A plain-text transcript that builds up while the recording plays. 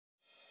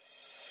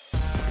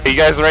Are you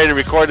guys ready to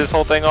record this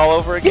whole thing all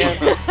over again?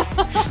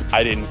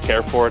 I didn't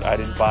care for it. I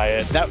didn't buy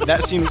it.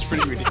 That seems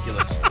pretty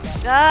ridiculous.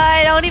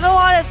 I don't even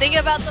want to think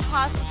about the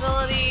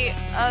possibility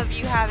of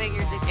you having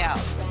your dick out.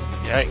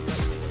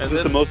 Yikes. This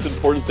is the most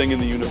important thing in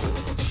the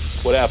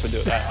universe. What happened to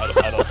it?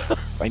 I don't know.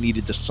 I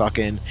needed to suck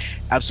in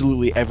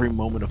absolutely every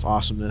moment of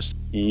awesomeness.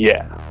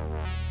 Yeah.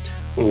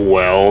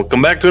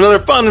 Welcome back to another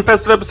fun and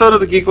festive episode of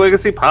the Geek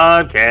Legacy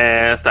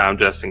Podcast. I'm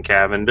Justin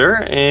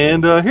Cavender,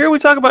 and here we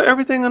talk about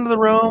everything under the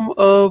realm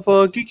of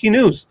geeky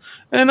news.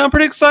 And I'm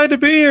pretty excited to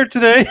be here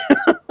today,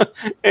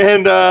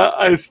 and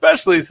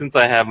especially since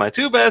I have my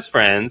two best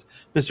friends,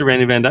 Mr.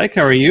 Randy Van Dyke.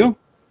 How are you?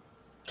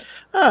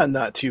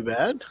 Not too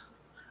bad.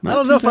 I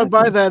don't know if I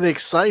buy that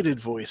excited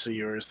voice of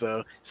yours, though.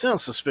 It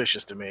sounds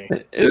suspicious to me.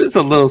 It is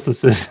a little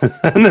suspicious.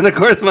 And then, of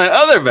course, my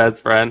other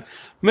best friend,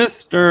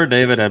 Mr.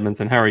 David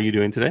Edmondson. How are you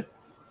doing today?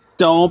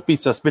 Don't be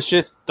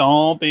suspicious.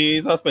 Don't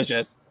be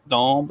suspicious.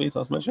 Don't be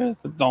suspicious.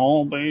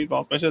 Don't be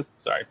suspicious.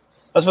 Sorry.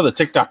 That's for the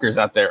TikTokers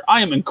out there.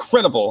 I am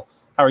incredible.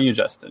 How are you,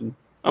 Justin?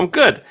 I'm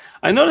good.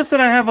 I noticed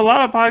that I have a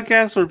lot of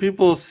podcasts where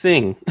people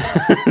sing.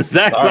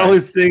 Zach's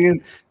always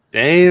singing.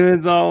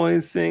 David's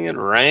always singing.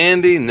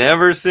 Randy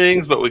never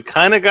sings, but we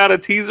kind of got a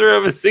teaser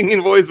of his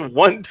singing voice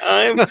one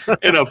time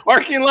in a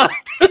parking lot.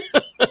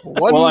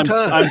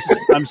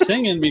 I'm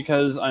singing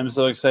because I'm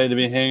so excited to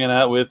be hanging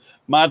out with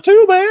my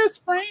two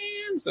best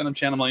friends, and I'm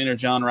channeling my inner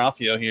John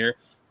Ralphio here,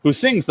 who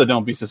sings the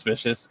 "Don't Be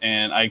Suspicious,"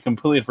 and I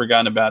completely had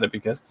forgotten about it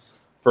because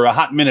for a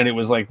hot minute it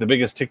was like the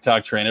biggest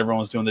TikTok trend. Everyone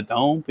was doing the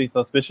 "Don't Be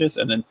Suspicious,"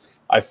 and then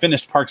I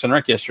finished Parks and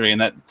Rec yesterday,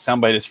 and that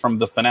soundbite is from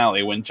the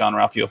finale when John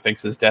Ralphio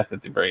fakes his death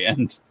at the very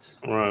end.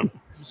 Right. And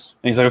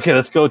he's like, "Okay,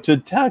 let's go to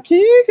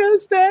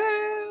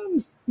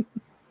Takikistan."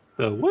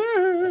 The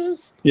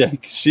worst. Yeah,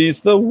 she's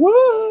the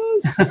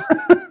worst.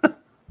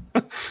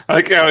 I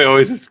like how he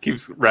always just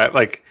keeps rap.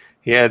 Like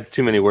he adds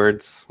too many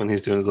words when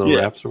he's doing his little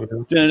raps or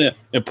whatever.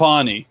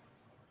 Pawnee,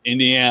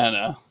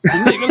 Indiana.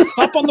 And they gotta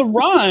stop on the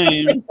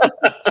rhyme.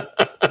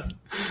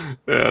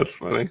 Yeah, that's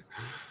funny.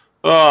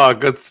 Oh,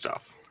 good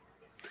stuff.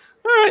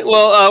 All right,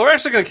 well, we're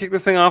actually going to kick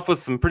this thing off with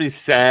some pretty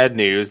sad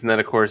news, and that,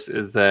 of course,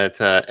 is that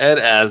Ed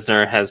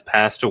Asner has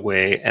passed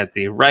away at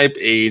the ripe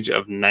age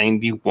of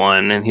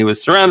 91, and he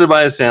was surrounded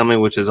by his family,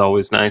 which is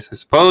always nice, I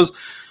suppose.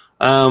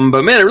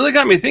 But, man, it really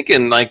got me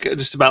thinking, like,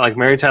 just about, like,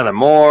 Mary Tyler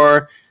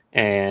Moore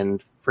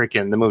and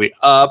freaking the movie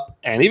Up,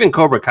 and even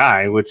Cobra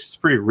Kai, which is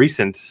pretty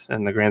recent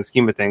in the grand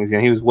scheme of things. You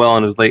know, he was well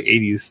in his late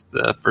 80s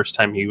the first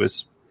time he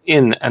was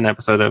in an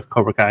episode of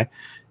Cobra Kai,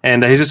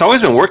 and he's just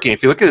always been working.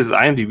 If you look at his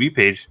IMDb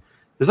page,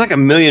 there's like a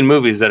million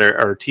movies that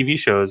are TV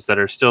shows that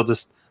are still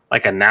just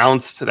like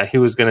announced that he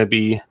was going to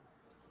be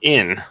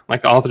in,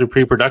 like all through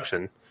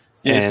pre-production.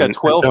 Yeah, he's got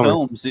 12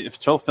 films.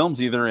 12 films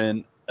either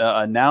in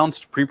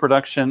announced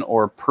pre-production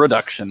or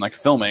production, like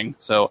filming.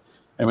 So,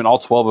 I mean, all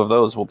 12 of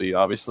those will be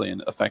obviously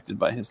affected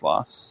by his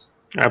loss.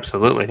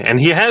 Absolutely. And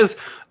he has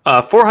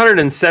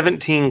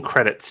 417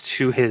 credits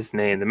to his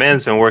name. The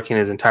man's been working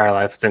his entire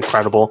life. It's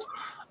incredible.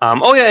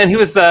 Oh, yeah, and he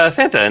was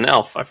Santa in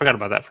Elf. I forgot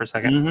about that for a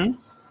second.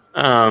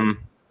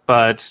 Mm-hmm.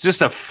 But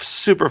just a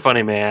super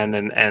funny man,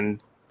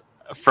 and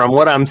from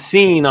what I'm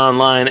seeing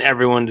online,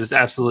 everyone just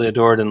absolutely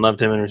adored and loved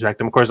him and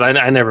respected him. Of course,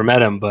 I never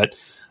met him, but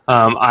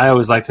I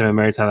always liked him in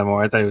Mary Tyler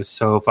Moore. I thought he was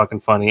so fucking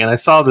funny. And I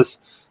saw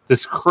this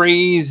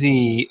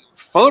crazy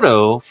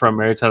photo from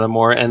Mary Tyler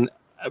Moore, and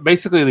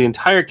basically the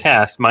entire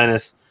cast,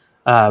 minus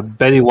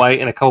Betty White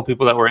and a couple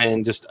people that were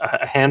in just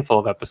a handful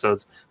of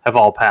episodes, have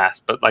all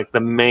passed. But like the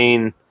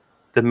main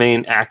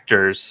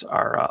actors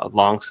are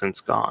long since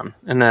gone,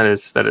 and that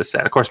is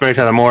sad. Of course, Mary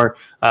Tyler Moore,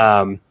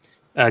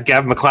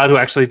 Gavin MacLeod, who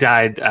actually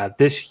died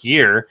this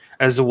year,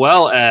 as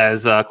well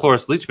as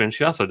Cloris Leachman.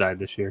 She also died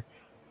this year,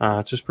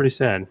 which is pretty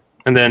sad.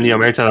 And then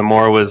Mary Tyler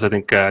Moore was, I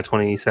think,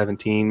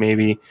 2017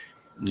 maybe.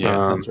 Yeah,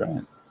 sounds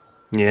right.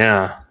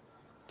 Yeah,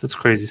 that's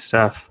crazy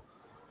stuff.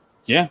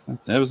 Yeah,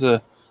 that was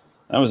a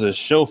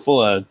show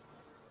full of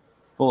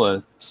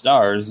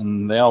stars,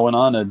 and they all went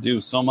on to do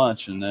so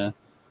much, and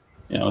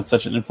it's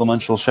such an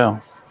influential show.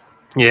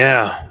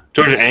 Yeah.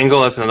 Georgia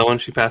Engel, that's another one.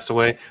 She passed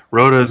away.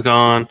 Rhoda's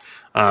gone.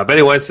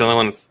 Betty White's the only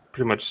one that's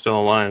pretty much still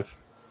alive.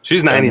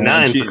 She's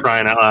 99 for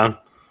crying out loud.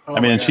 I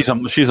mean,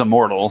 she's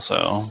immortal,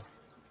 so.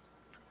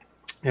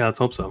 Yeah, let's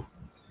hope so.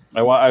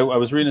 I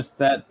was reading a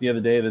stat the other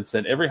day that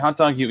said every hot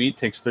dog you eat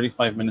takes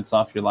 35 minutes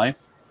off your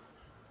life.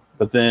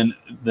 But then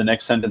the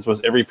next sentence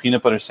was every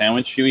peanut butter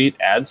sandwich you eat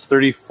adds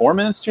 34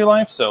 minutes to your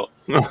life. So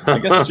I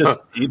guess just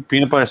eat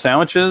peanut butter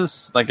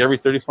sandwiches like every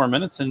 34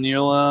 minutes and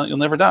you'll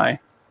never die.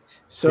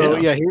 So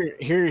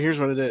here's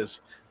what it is.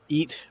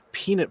 Eat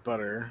peanut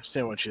butter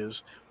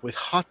sandwiches with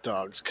hot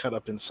dogs cut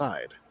up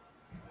inside.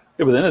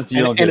 Yeah, but then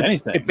you don't get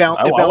anything.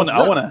 I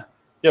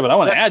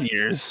want to add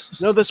years.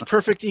 No, that's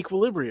perfect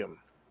equilibrium.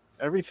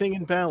 Everything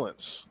in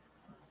balance.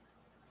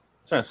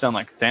 It's starting to sound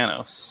like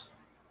Thanos.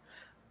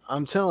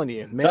 I'm telling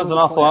you. Sounds an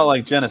awful lot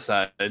like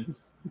genocide.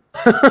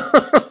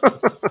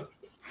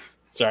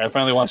 Sorry, I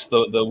finally watched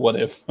the What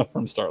If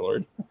from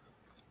Star-Lord.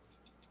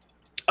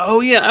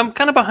 Oh, yeah, I'm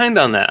kind of behind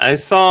on that. I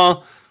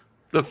saw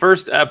the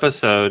first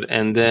episode,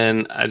 and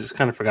then I just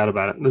kind of forgot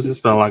about it. There's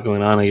just been a lot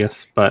going on, I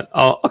guess, but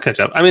I'll catch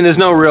up. I mean, there's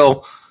no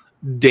real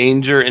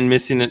danger in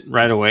missing it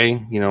right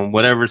away. You know,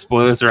 whatever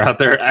spoilers are out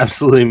there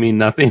absolutely mean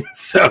nothing,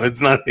 so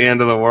it's not the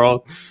end of the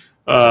world.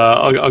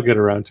 I'll get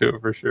around to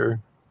it for sure.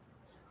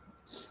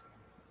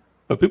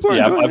 But people are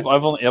enjoying it.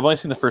 I've only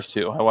seen the first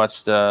two. I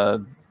watched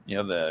the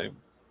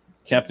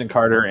Captain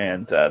Carter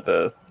and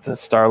the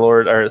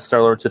Star-Lord or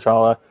Star-Lord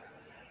T'Challa.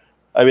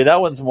 I mean, that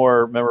one's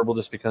more memorable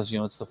just because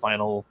it's the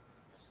final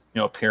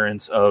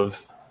appearance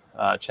of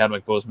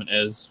Chadwick Boseman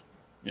as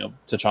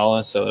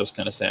T'Challa, so that was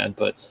kind of sad.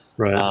 But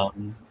Right.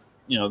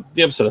 The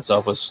episode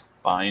itself was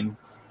fine.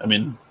 I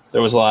mean,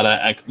 there was a lot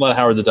of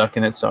Howard the Duck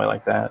in it, so I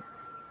like that.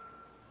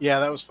 Yeah,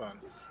 that was fun.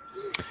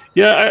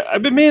 Yeah,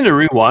 I've been meaning to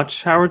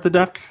rewatch Howard the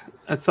Duck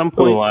at some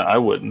point. Oh, I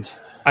wouldn't.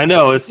 I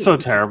know it's so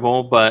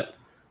terrible, but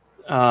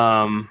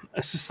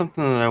it's just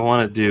something that I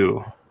want to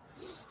do.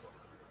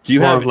 Do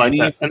you More have of like any?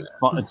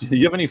 that. Do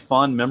you have any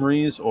fond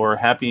memories or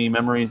happy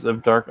memories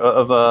of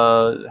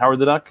Howard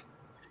the Duck?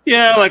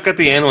 Yeah, like at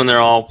the end when they're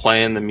all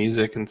playing the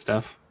music and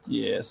stuff.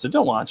 Yeah, so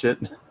don't watch it.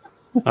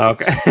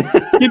 Okay.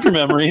 Keep your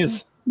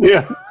memories.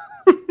 Yeah.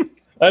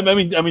 I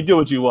mean, do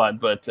what you want,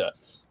 but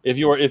if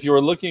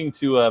you're looking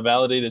to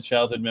validate a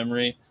childhood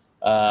memory,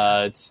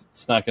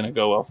 it's not going to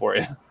go well for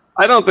you.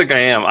 I don't think I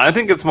am. I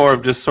think it's more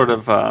of just sort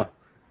of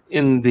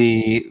in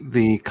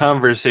the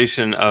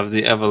conversation of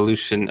the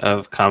evolution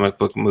of comic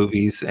book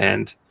movies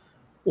and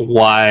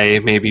why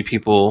maybe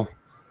people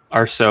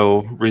are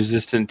so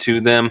resistant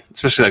to them,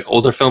 especially like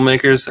older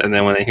filmmakers. And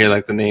then when they hear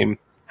like the name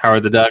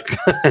Howard the Duck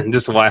and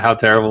just how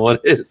terrible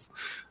it is,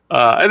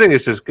 I think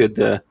it's just good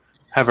to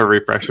have a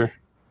refresher.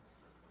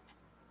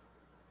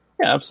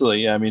 Yeah,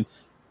 absolutely. Yeah, I mean,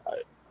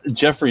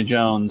 Jeffrey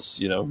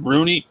Jones,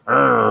 Rooney,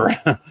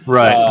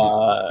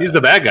 right? He's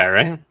the bad guy,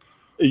 right?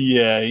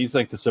 Yeah, he's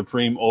like the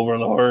supreme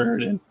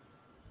overlord, and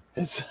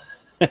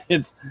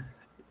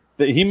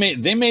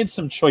they made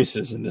some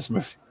choices in this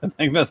movie. I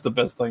think that's the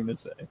best thing to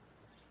say.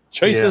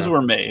 Choices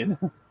were made.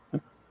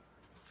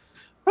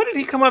 What did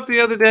he come up the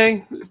other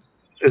day?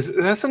 Is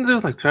that something to do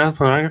with like child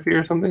pornography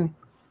or something?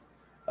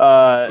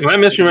 Am I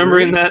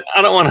misremembering that?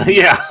 I don't want to.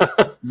 Yeah.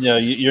 No,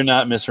 you're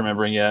not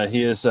misremembering. Yeah,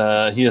 he is.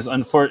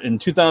 In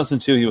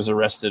 2002, he was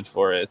arrested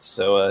for it.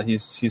 So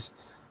he's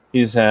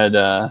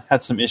had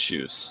some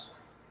issues.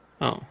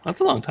 Oh,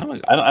 that's a long time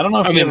ago. I don't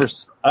know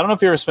if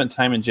he ever spent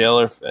time in jail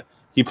or if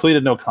he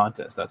pleaded no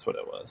contest. That's what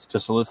it was, to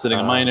soliciting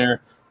a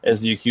minor,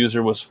 as the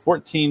accuser was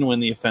 14 when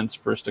the offense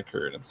first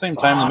occurred. At the same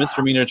time, the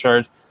misdemeanor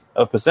charge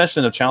of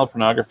possession of child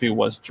pornography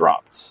was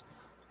dropped.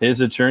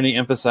 His attorney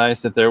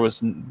emphasized that there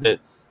was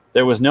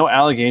no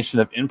allegation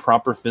of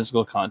improper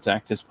physical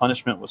contact. His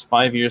punishment was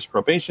 5 years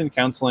probation,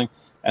 counseling,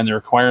 and the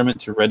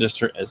requirement to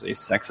register as a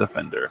sex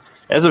offender.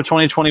 As of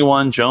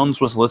 2021, Jones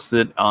was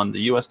listed on the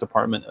U.S.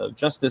 Department of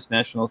Justice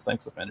National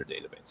Sex Offender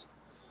Database.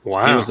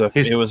 Wow.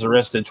 He was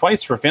arrested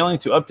twice for failing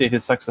to update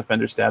his sex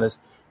offender status,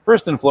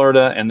 first in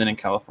Florida and then in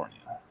California.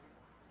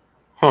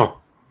 Huh.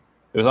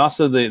 It was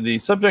also the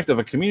subject of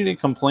a community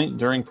complaint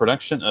during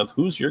production of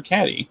Who's Your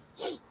Caddy?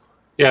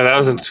 Yeah, that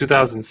was in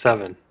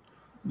 2007.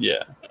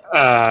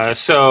 Yeah.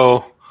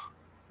 So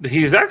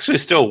he's actually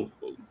still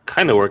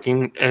kind of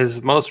working.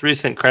 His most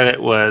recent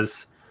credit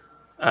was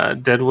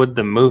Deadwood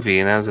the movie,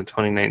 and that was in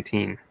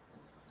 2019.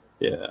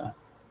 Yeah.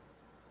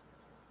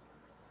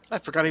 I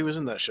forgot he was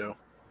in that show.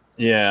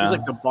 Yeah. He's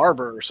like the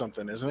barber or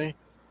something, isn't he?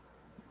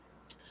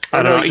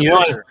 I don't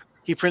know.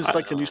 He prints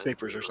like the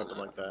newspapers or something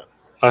like that.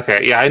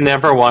 Okay, yeah, I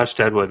never watched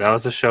Deadwood. That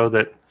was a show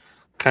that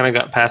kind of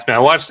got past me. I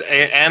watched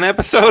an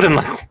episode, and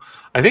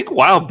I think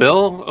Wild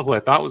Bill, who I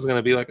thought was going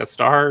to be like a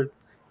star,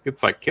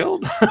 gets like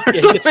killed. Yeah,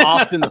 he gets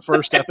off in the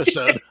first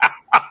episode.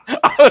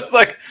 I was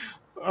like,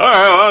 all right,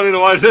 I don't need to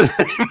watch this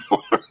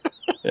anymore.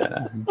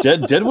 Yeah,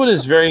 Deadwood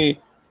is very,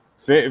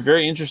 very,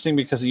 very interesting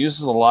because it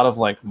uses a lot of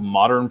like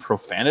modern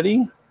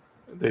profanity.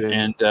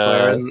 And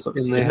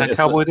they had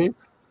Cowboy Days.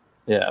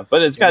 Yeah,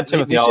 but it's got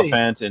Timothy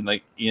Olyphant and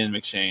like Ian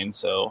McShane,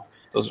 so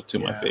those are two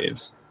of my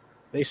faves.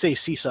 They say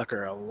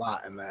 "seasucker" a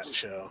lot in that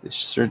show. They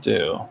sure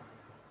do.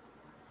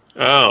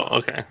 Oh,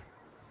 okay.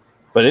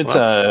 But it's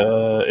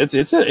a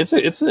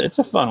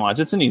fun watch.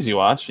 It's an easy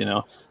watch,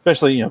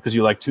 especially because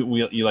you like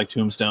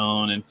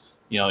Tombstone and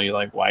you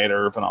like Wyatt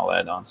Earp and all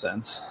that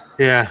nonsense.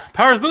 Yeah,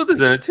 Powers Booth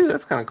is in it too.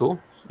 That's kind of cool.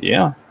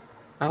 Yeah,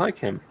 I like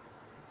him.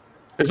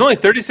 There's only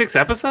 36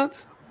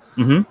 episodes.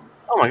 Mm-hmm.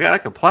 Oh my god, I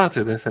could plow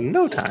through this in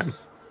no time.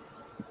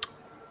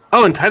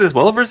 Oh, and Titus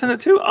Welliver's in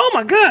it too. Oh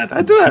my god,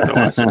 I do have to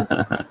watch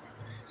it.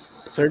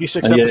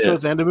 36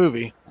 episodes and a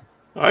movie.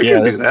 I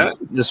can do that.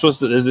 This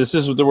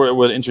is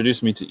what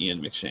introduced me to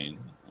Ian McShane,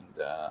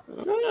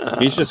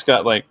 and he's just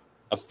got like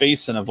a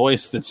face and a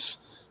voice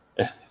that's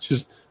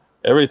just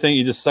everything.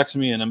 He just sucks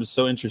me in. I'm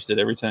so interested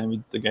every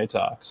time the guy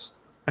talks.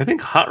 I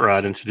think Hot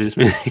Rod introduced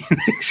me to Ian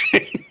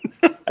McShane.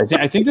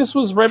 I think this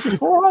was right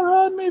before Hot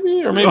Rod,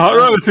 maybe Hot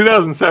Rod was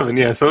 2007.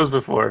 Yeah, so it was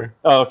before.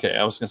 Oh, okay.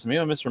 I was gonna say maybe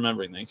I'm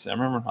misremembering things. I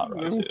remember Hot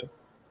Rod too.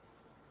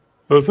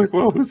 I was like,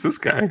 "Whoa, who's this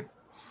guy?"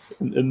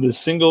 And the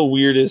single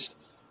weirdest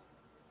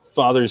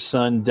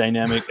father-son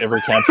dynamic ever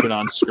captured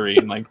on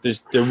screen. Like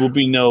there will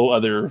be no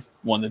other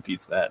one that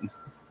beats that.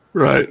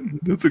 Right.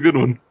 That's a good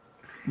one.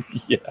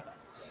 Yeah.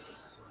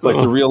 It's like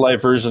the real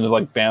life version of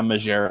like Bam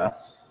Margera.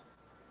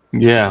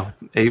 Yeah.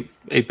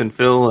 Ape and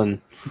Phil,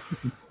 and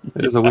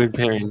there's a weird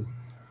pairing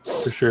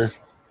for sure.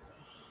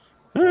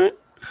 All right.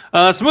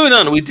 So moving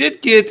on, we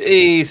did get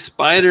a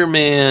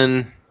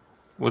Spider-Man,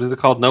 what is it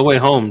called? No Way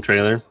Home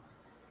trailer.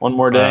 One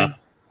More Day.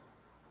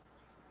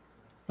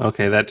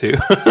 Okay, that too.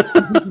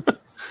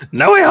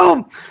 No Way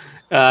Home.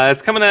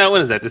 It's coming out,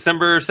 when is that?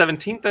 December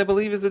 17th, I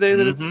believe, is the day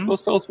that it's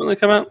supposed to ultimately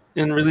come out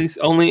and release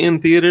only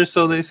in theaters,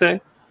 so they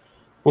say.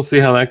 We'll see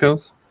how that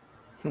goes.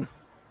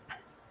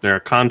 There are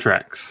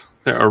contracts.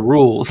 There are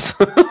rules.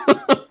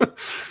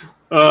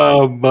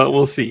 But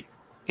we'll see.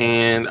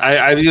 And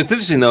I what's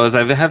interesting, though, is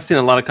I have seen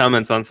a lot of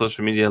comments on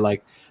social media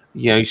like,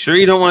 you sure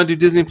you don't want to do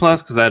Disney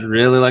Plus? Because I'd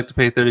really like to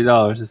pay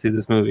 $30 to see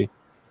this movie.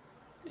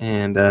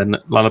 And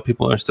a lot of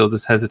people are still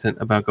just hesitant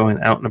about going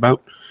out and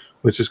about,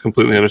 which is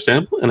completely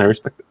understandable, and I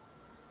respect it.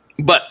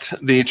 But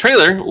the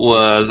trailer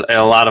was a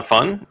lot of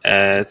fun.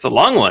 It's a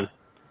long one.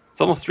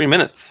 It's almost 3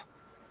 minutes.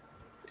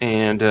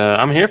 And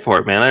I'm here for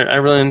it, man. I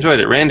really enjoyed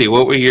it. Randy,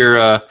 what were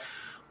your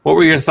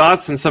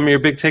thoughts and some of your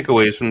big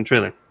takeaways from the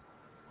trailer?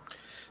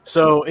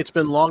 So it's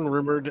been long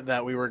rumored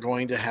that we were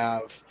going to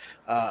have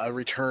a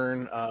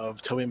return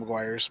of Tobey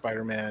Maguire's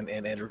Spider-Man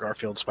and Andrew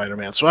Garfield's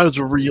Spider-Man. So I was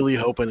really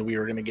hoping we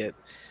were going to get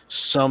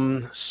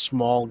some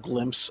small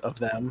glimpse of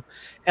them.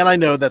 And I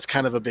know that's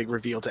kind of a big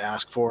reveal to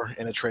ask for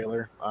in a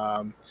trailer,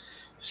 4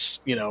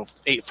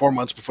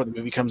 months before the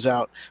movie comes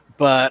out.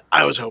 But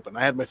I was hoping.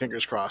 I had my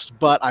fingers crossed.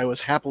 But I was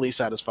happily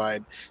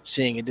satisfied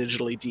seeing a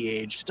digitally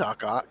de-aged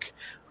Doc Ock.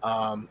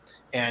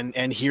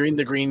 And hearing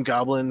the Green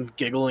Goblin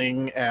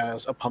giggling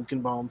as a pumpkin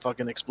bomb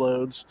fucking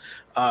explodes,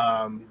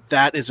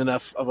 that is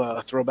enough of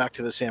a throwback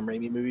to the Sam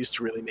Raimi movies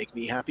to really make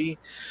me happy.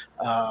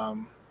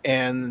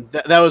 And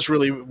that was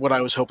really what I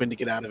was hoping to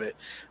get out of it.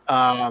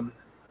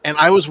 And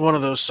I was one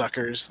of those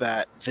suckers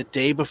that the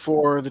day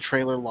before the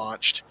trailer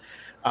launched,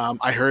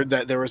 I heard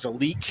that there was a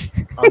leak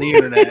on the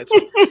internet,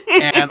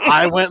 and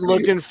I went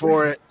looking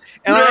for it.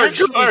 And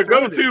You're our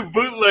go-to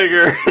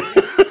bootlegger.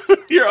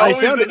 You're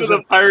always into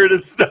the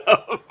pirated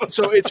stuff.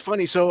 So it's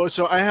funny. So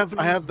I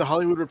have the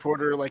Hollywood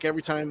Reporter. Like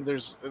every time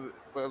there's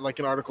like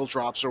an article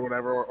drops or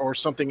whatever, or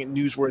something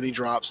newsworthy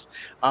drops,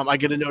 I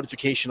get a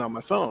notification on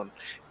my phone,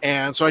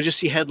 and so I just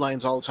see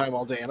headlines all the time,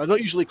 all day, and I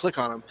don't usually click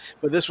on them.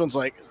 But this one's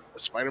like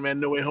Spider-Man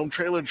No Way Home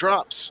trailer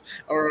drops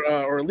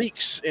or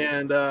leaks,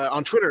 and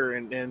on Twitter,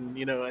 and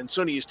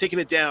Sony is taking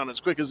it down as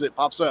quick as it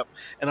pops up,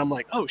 and I'm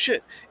like, oh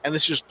shit! And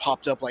this just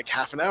popped up like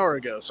half an hour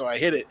ago, so I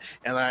hit it,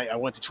 and I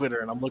went to Twitter,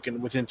 and I'm looking.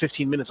 Within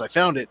 15 minutes, I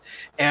found it,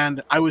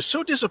 and I was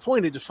so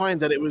disappointed to find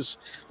that it was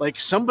like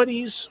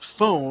somebody's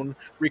phone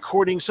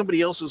recording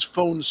somebody else's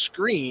phone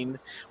screen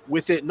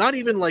with it, not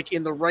even like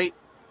in the right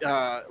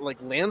like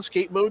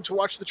landscape mode to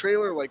watch the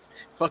trailer, like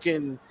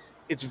fucking.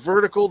 It's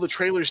vertical. The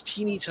trailer's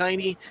teeny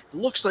tiny. It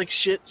looks like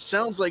shit.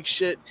 Sounds like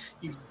shit.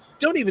 You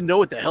don't even know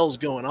what the hell's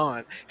going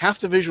on. Half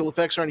the visual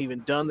effects aren't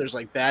even done. There's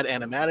like bad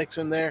animatics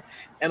in there.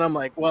 And I'm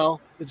like, well,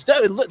 it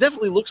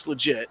definitely looks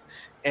legit.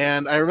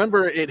 And I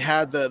remember it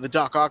had the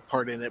Doc Ock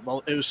part in it.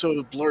 Well, it was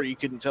so blurry you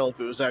couldn't tell if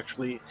it was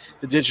actually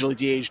the digitally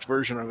de-aged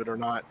version of it or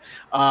not.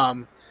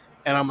 And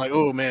I'm like,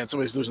 oh man,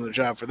 somebody's losing their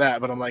job for that.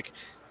 But I'm like,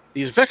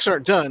 these effects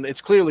aren't done.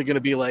 It's clearly going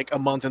to be like a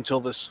month until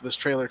this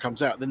trailer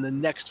comes out. Then the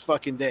next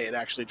fucking day, it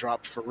actually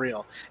dropped for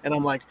real. And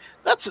I'm like,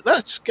 that's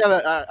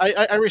gotta.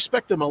 I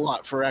respect them a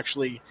lot for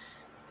actually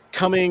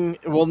coming.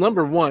 Well,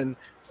 number one,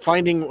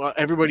 finding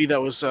everybody that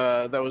was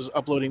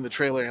uploading the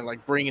trailer and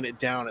like bringing it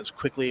down as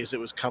quickly as it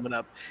was coming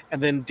up, and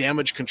then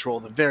Damage Control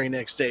the very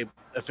next day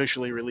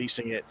officially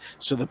releasing it,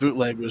 so the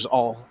bootleg was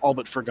all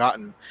but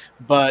forgotten.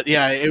 But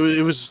yeah, it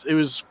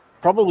was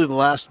probably the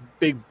last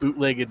big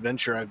bootleg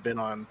adventure I've been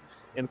on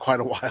in quite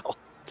a while.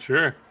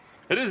 Sure.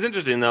 It is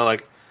interesting though,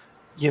 like,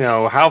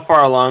 how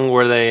far along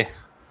were they?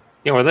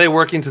 Were they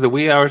working to the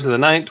wee hours of the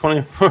night?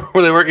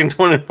 Were they working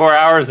 24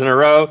 hours in a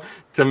row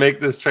to make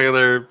this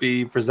trailer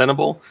be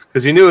presentable?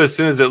 Because you knew as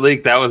soon as it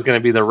leaked, that was going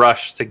to be the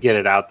rush to get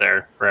it out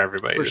there for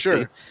everybody to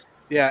see.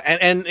 Yeah,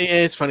 and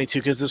it's funny too,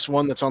 because this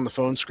one that's on the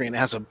phone screen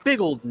has a big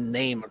old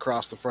name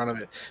across the front of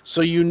it,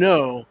 so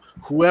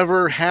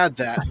whoever had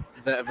that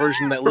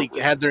version that leaked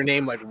had their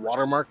name like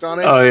watermarked on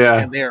it. Oh yeah,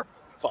 and they're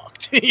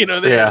fucked.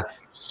 They're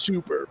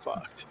super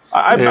fucked.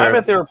 I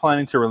bet they were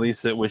planning to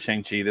release it with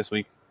Shang-Chi this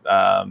week,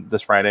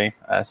 this Friday.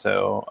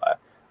 So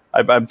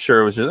I'm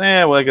sure it was just,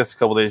 I guess a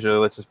couple days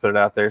ago, let's just put it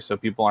out there so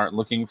people aren't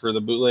looking for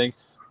the bootleg.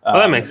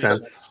 That makes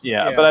sense.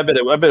 Yeah, but I bet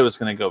it was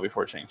going to go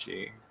before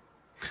Shang-Chi.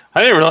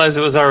 I didn't realize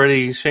it was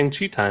already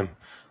Shang-Chi time.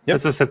 Yep.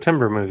 It's a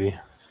September movie.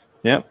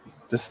 Yep,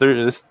 this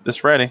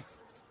Friday.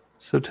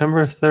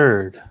 September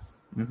 3rd.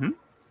 Mm-hmm.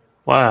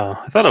 Wow,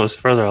 I thought it was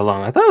further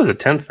along. I thought it was the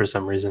 10th for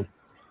some reason.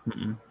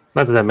 Mm-mm.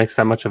 Not that makes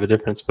that much of a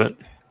difference, but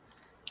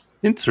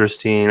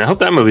interesting. I hope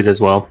that movie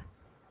does well.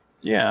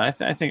 Yeah, I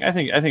think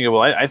it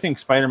will. I think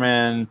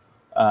Spider-Man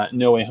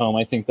No Way Home.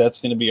 I think that's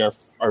going to be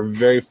our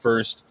very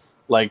first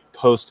like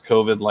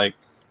post-COVID like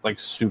like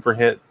super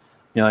hit.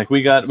 You know, like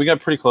we got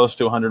pretty close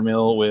to 100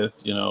 mil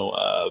with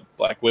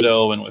Black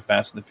Widow and with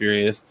Fast and the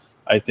Furious.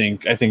 I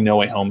think No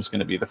Way Home is going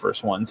to be the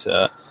first one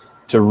to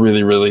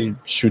really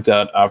shoot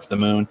that off the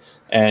moon.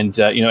 And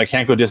it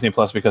can't go Disney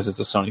Plus because it's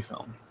a Sony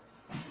film.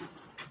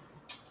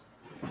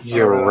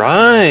 You're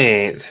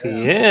right.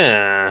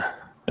 Yeah.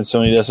 And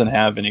Sony doesn't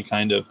have any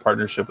kind of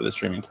partnership with a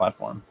streaming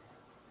platform.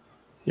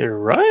 You're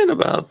right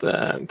about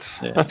that.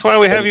 Yeah. That's why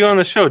we have you on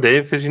the show,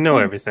 Dave, because you know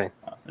everything.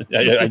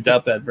 I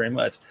doubt that very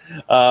much.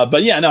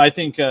 But yeah, no, I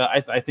think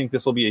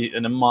this will be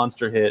a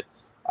monster hit.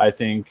 I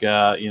think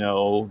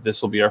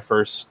this will be our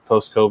first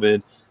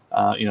post-COVID,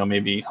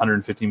 maybe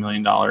 $150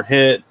 million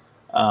hit.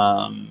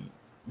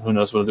 Who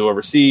knows what it'll do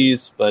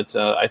overseas? But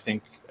I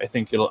think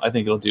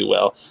it'll do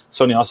well.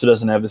 Sony also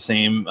doesn't have the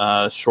same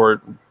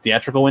short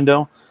theatrical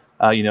window.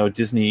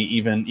 Disney,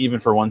 even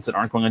for ones that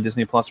aren't going on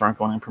Disney Plus or aren't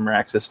going on Premier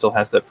Access, still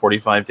has that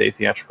 45-day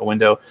theatrical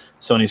window.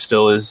 Sony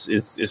still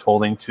is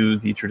holding to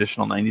the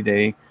traditional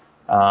 90-day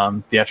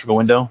theatrical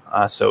window.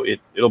 So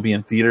it'll be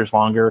in theaters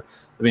longer.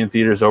 It'll be in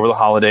theaters over the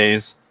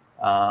holidays.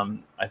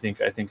 I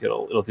think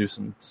it'll do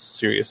some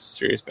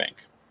serious bank.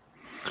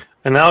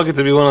 And now I'll get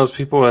to be one of those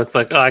people that's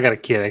like, oh, I got a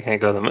kid, I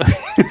can't go to the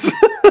movies.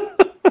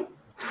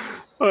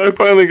 I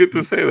finally get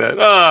to say that.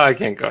 Oh, I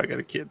can't go, I got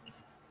a kid.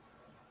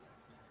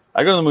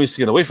 I go to the movies to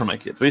get away from my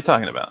kids. What are you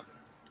talking about?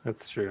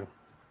 That's true.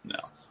 No.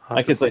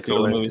 My kids like to go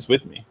to the movies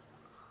with me.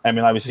 I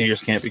mean, obviously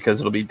yours can't because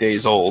it'll be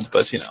days old,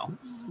 but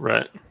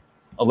Right.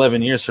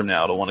 11 years from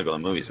now, it'll want to go to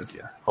the movies with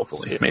you.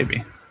 Hopefully,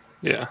 maybe.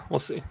 Yeah, we'll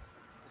see.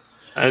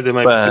 They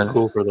might be too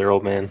cool for their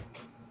old man.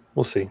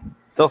 We'll see.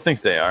 They'll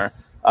think they are.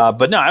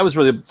 But no, I was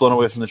really blown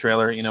away from the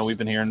trailer. We've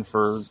been hearing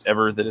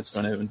forever that it's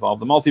going to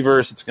involve the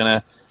multiverse. It's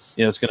going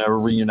to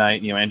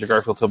reunite, Andrew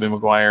Garfield, Tobey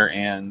Maguire,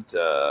 and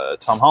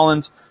Tom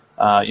Holland.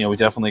 We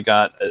definitely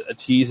got a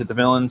tease at the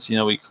villains.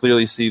 We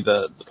clearly see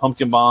the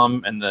pumpkin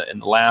bomb and the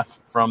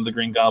laugh from the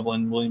Green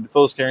Goblin, William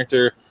Dafoe's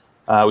character.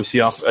 We see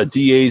a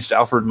de-aged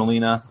Alfred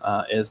Molina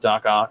as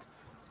Doc Ock.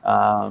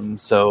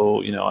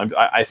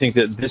 I think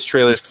that this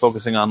trailer is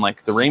focusing on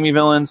like the Raimi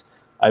villains.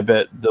 I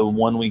bet the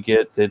one we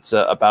get that's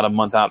about a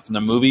month out from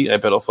the movie, I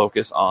bet it'll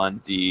focus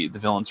on the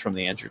villains from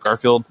the Andrew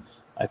Garfield.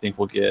 I think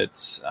we'll get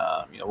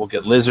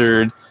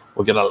Lizard.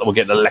 We'll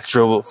get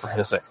Electro for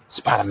his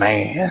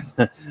Spider-Man.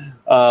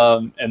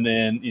 And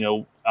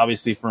then,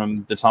 obviously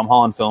from the Tom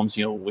Holland films,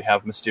 we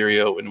have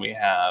Mysterio and we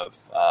have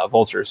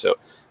Vulture. So,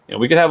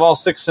 we could have all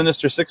 6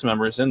 Sinister Six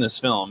members in this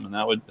film, and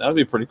that would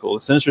be pretty cool. The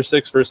Sinister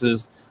Six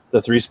versus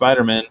the 3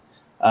 Spider-Men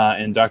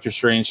and Doctor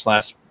Strange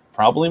 /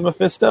 probably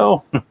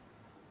Mephisto.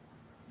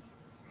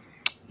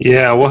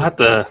 Yeah, we'll have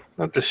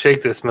to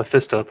shake this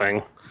Mephisto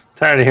thing.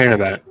 Tired of hearing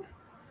about it.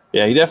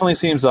 Yeah, he definitely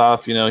seems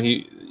off.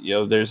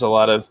 There's a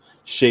lot of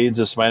shades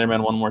of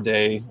Spider-Man One More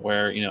Day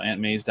where, Aunt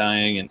May's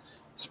dying and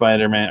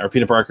Spider-Man or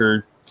Peter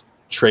Parker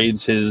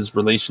trades his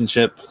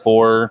relationship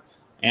for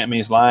Aunt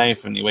May's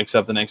life, and he wakes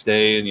up the next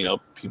day and,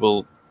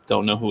 people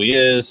don't know who he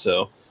is.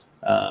 So,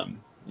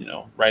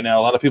 right now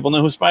a lot of people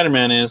know who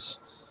Spider-Man is.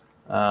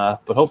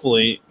 But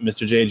hopefully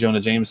Mr. J. Jonah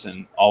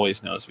Jameson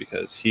always knows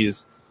because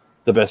he's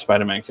the best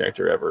Spider-Man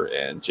character ever,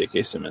 and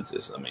J.K. Simmons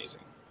is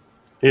amazing.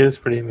 He is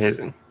pretty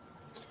amazing.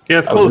 Yeah,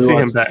 it's cool to see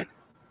him back.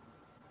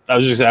 I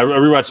was just saying, I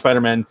rewatched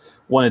Spider-Man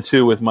 1 and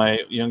 2 with my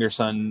younger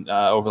son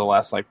over the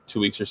last 2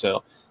 weeks or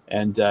so,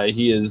 and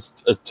he is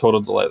a total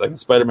delight. Like in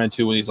Spider-Man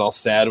 2, when he's all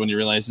sad when he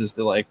realizes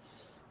that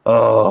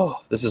oh,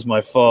 this is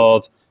my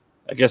fault.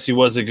 I guess he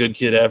was a good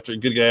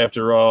guy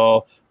after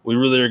all. We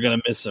really are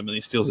gonna miss him, and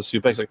he steals a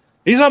suit back. He's like,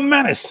 he's a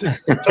menace.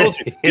 I told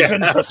you, you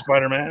couldn't trust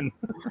Spider-Man.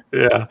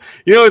 Yeah,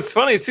 it's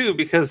funny too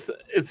because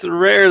it's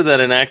rare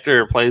that an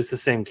actor plays the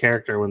same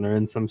character when they're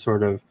in some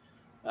sort of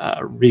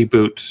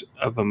reboot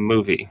of a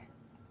movie.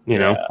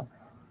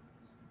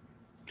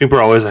 People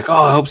are always like,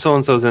 "Oh, I hope so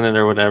and so's in it"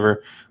 or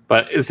whatever.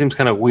 But it seems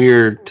kind of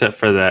weird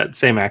for that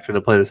same actor to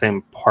play the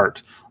same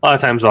part. A lot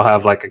of times they'll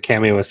have a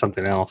cameo with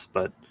something else,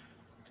 but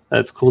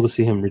it's cool to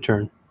see him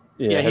return.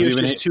 Yeah, he was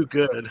just too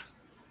good.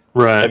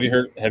 Right. Have you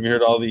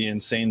heard all the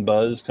insane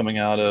buzz coming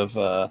out of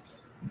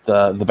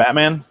the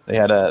Batman? They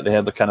had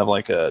the kind of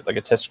like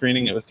a test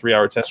screening, a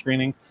 3-hour test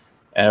screening,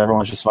 and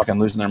everyone's just fucking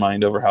losing their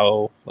mind over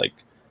how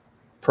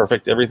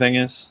perfect everything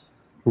is.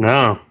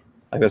 No.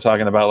 They're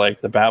talking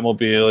about the Batmobile,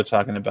 they're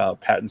talking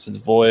about Pattinson's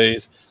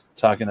voice,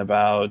 talking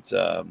about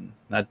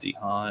not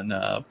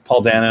Dehan,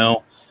 Paul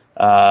Dano,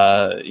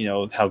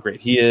 how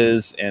great he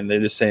is, and they're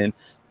just saying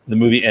the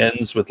movie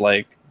ends with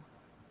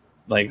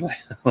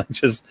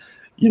just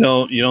you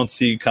don't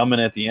see coming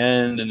at the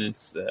end, and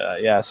it's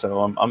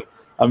so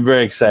I'm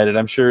very excited.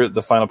 I'm sure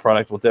the final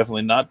product will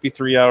definitely not be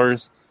 3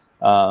 hours,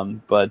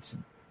 but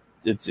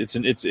it's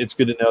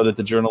good to know that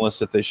the journalists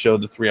that they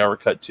showed the 3-hour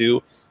cut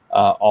to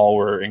all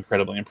were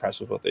incredibly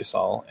impressed with what they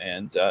saw,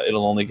 and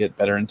it'll only get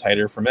better and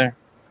tighter from there.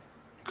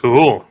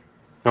 Cool.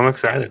 I'm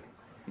excited.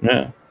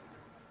 Yeah.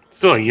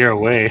 Still a year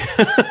away.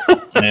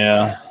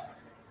 Yeah.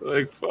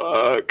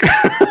 Fuck.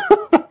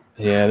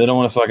 Yeah, they don't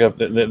want to fuck up.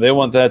 They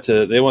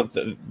want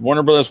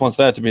Warner Brothers wants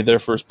that to be their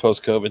first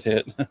post-COVID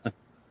hit.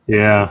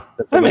 Yeah,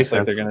 That makes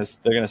like sense.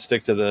 they're gonna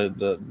stick to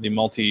the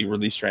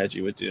multi-release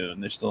strategy with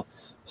Dune. They're still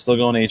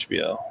going to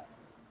HBO.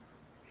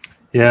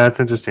 Yeah, that's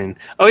interesting.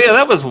 Oh yeah,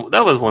 that was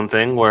one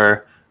thing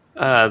where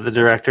the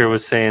director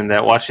was saying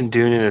that watching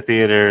Dune in a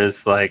theater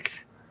is like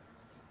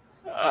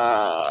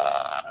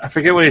I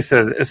forget what he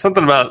said. It's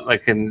something about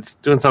like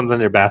doing something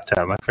in your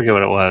bathtub. I forget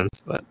what it was,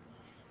 but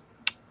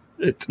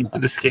it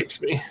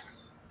escapes me.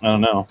 I don't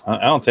know.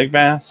 I don't take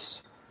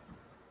baths,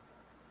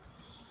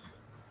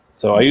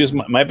 so I use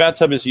my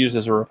bathtub is used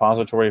as a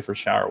repository for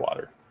shower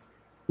water.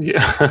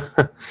 Yeah,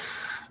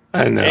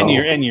 I know.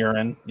 And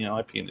urine. You know,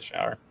 I pee in the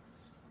shower.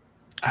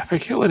 I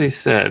forget what he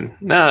said.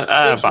 No,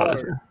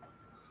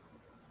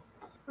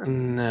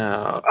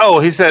 no. Oh,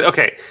 he said,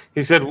 okay.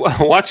 He said,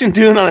 watching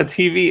Dune on a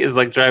TV is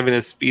like driving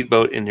a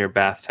speedboat in your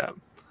bathtub.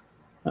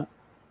 Huh.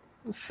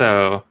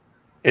 So,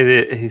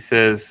 he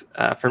says,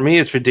 for me,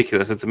 it's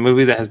ridiculous. It's a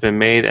movie that has been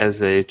made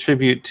as a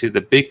tribute to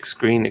the big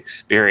screen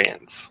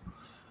experience,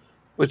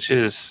 which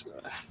is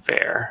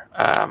fair.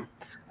 I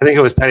think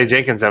it was Patty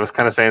Jenkins that was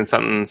kind of saying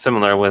something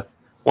similar with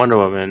Wonder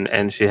Woman,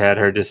 and she had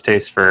her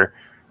distaste for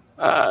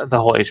the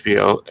whole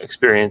HBO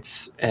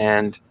experience,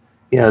 and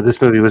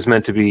this movie was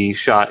meant to be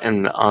shot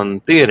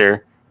on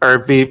theater or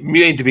be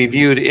made to be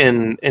viewed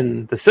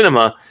in the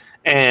cinema,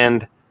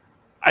 and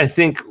I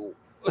think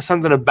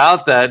something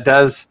about that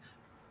does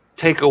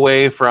take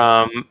away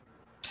from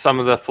some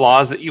of the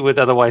flaws that you would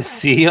otherwise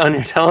see on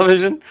your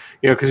television,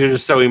 because you're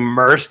just so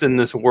immersed in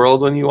this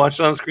world when you watch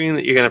it on screen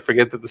that you're going to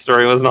forget that the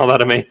story wasn't all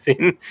that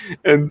amazing,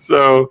 and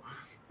so.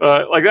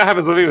 Like that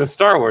happens with me with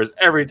Star Wars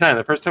every time.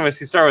 The first time I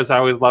see Star Wars, I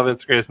always love it. It's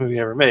the greatest movie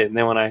ever made. And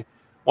then when I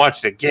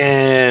watch it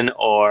again,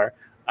 or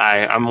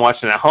I'm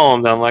watching it at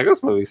home, then I'm like,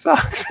 this movie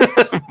sucks.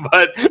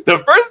 But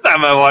the first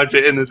time I watch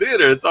it in the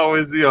theater, it's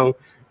always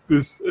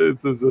this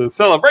is a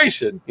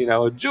celebration,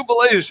 a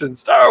jubilation.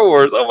 Star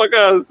Wars. Oh my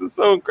god, this is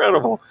so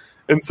incredible.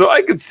 And so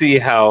I could see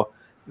how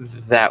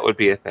that would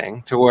be a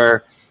thing to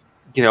where,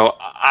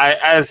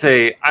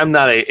 I'm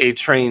not a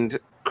trained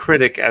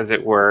critic, as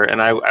it were, and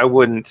I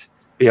wouldn't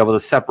be able to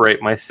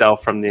separate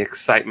myself from the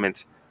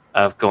excitement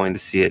of going to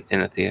see it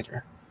in a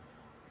theater.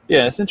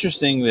 Yeah, it's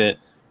interesting that,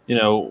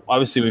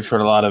 obviously we've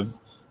heard a lot of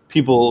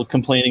people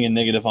complaining and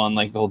negative on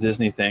like the whole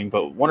Disney thing,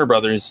 but Warner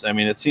Brothers, I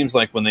mean, it seems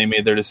like when they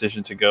made their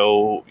decision to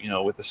go,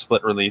 with the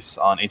split release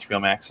on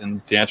HBO Max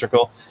and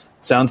theatrical,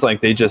 it sounds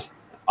like they just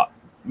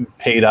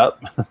paid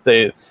up.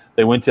 They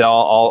went to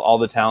all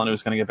the talent who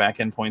was going to get back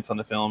end points on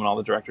the film and all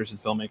the directors and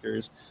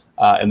filmmakers,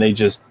 and they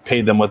just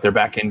paid them what their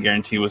back end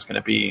guarantee was going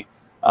to be.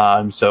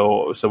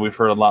 So we've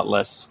heard a lot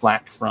less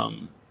flack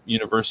from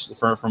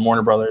from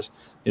Warner Brothers.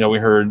 We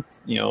heard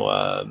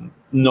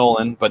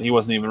Nolan, but he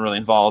wasn't even really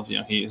involved.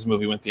 His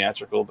movie went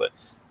theatrical, but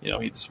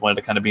he just wanted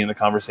to kind of be in the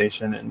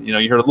conversation. And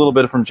you heard a little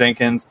bit from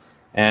Jenkins,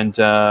 and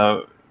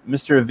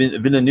Mr.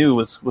 Villeneuve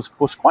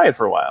was quiet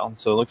for a while. And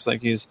so it looks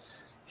like he's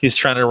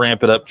trying to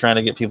ramp it up, trying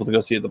to get people to go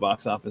see it at the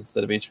box office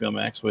instead of HBO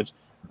Max, which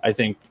I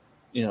think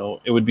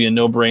it would be a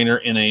no-brainer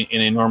in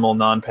a normal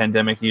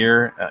non-pandemic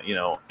year.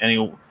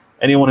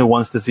 Anyone who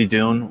wants to see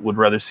Dune would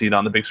rather see it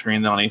on the big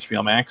screen than on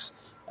HBO Max.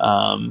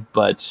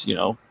 But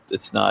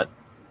it's not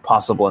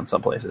possible in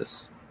some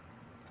places.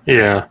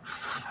 Yeah.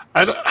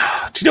 Do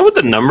you know what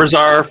the numbers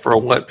are for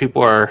what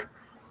people are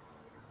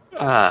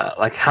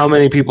like how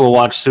many people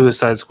watch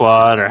Suicide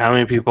Squad, or how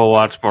many people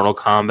watch Mortal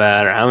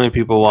Kombat, or how many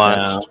people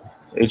watch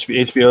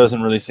HBO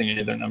isn't releasing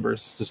any of their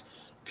numbers just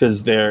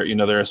because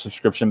they're a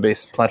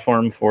subscription-based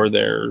platform for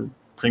their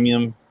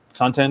premium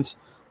content.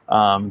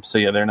 So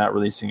yeah, they're not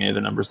releasing any of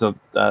their numbers. So,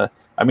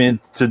 I mean,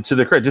 to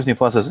the credit, Disney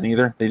Plus isn't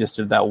either. They just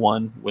did that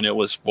one when it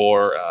was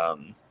for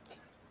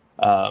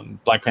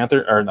Black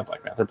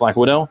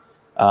Widow.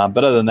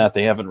 But other than that,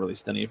 they haven't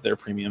released any of their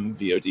premium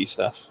VOD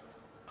stuff,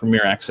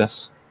 Premier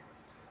Access.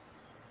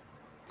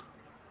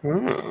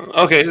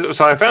 Okay,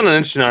 so I found an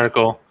interesting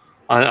article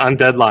on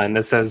Deadline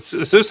that says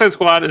Suicide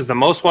Squad is the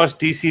most watched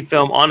DC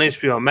film on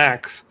HBO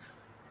Max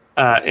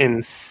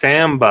in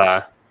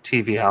Samba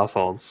TV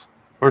households.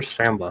 Where's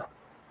Samba?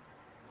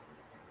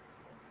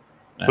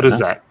 What is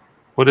that?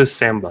 What is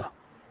Samba?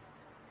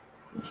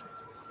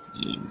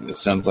 It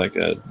sounds like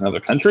another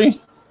country.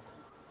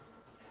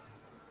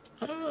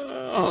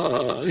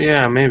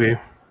 Yeah, maybe.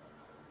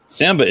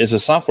 Samba is a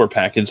software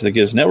package that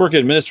gives network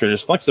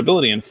administrators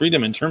flexibility and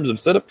freedom in terms of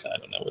setup. I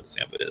don't know what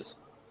Samba is.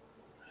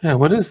 Yeah,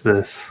 what is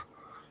this?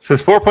 It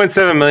says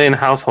 4.7 million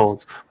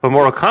households, but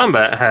Mortal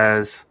Kombat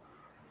has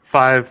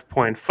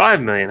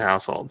 5.5 million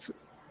households.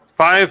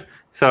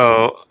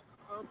 So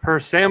per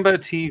Samba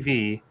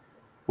TV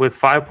with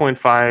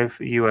 5.5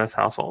 US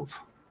households.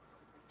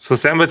 So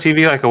Samba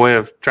TV, like a way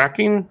of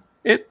tracking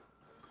it?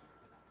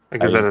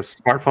 Like, is that a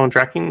smartphone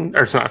tracking,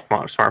 or it's not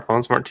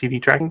smartphone, smart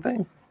TV tracking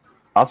thing?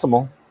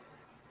 Possible.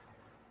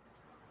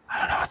 I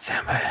don't know what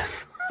Samba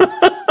is.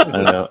 I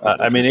don't know.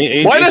 I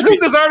mean, why doesn't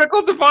this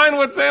article define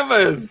what Samba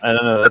is? I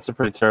don't know. That's a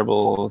pretty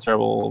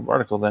terrible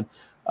article then.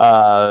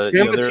 Samba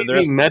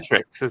TV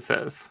metrics, it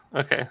says.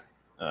 Okay.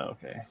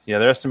 Okay. Yeah,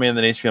 they're estimating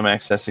that HBO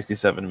Max has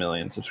 67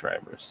 million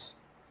subscribers.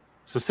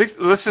 So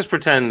let's just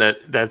pretend that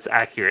that's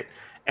accurate.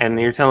 and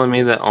you're telling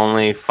me that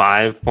only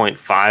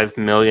 5.5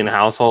 million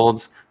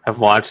households have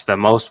watched the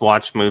most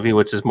watched movie,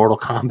 which is Mortal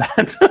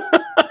Kombat.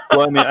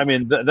 Well, I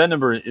mean that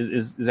number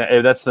is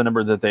that's the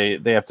number that they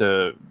have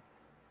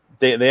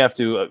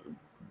to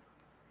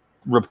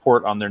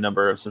report on their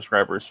number of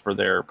subscribers for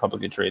their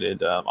publicly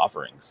traded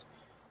offerings.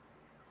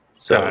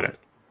 So, got it.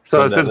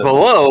 So it says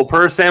below,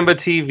 per Samba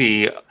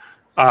TV,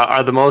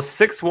 are the most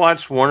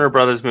 6-watched Warner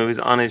Brothers movies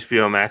on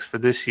HBO Max for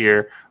this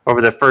year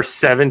over the first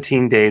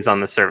 17 days on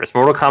the service.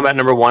 Mortal Kombat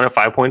number 1 at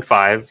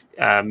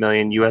 5.5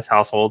 million U.S.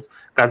 households.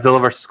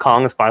 Godzilla vs.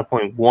 Kong is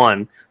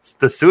 5.1.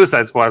 The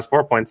Suicide Squad is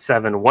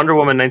 4.7. Wonder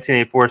Woman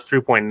 1984 is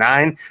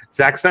 3.9.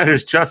 Zack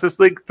Snyder's Justice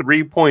League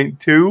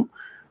 3.2.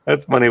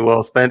 That's money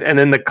well spent. And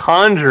then The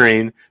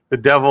Conjuring, The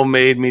Devil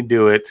Made Me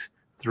Do It,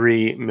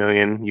 3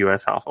 million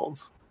U.S.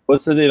 households.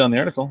 What's the date on the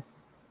article?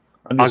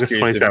 August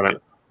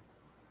 27th.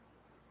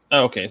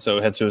 Oh, okay, so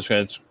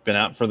it's been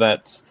out for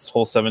that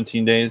whole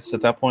 17 days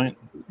at that point?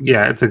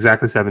 Yeah, it's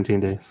exactly 17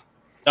 days.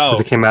 Oh,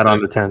 because it came out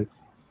on the 10th.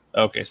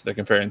 Okay, so they're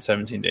comparing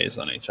 17 days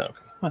on each. Okay.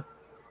 Huh.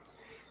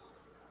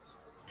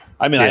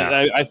 I mean,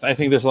 Yeah. I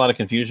think there's a lot of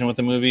confusion with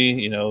the movie.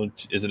 You know,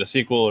 is it a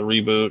sequel, a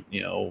reboot?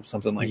 You know,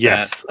 something like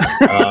Yes.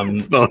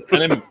 that.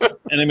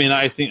 And I mean,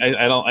 I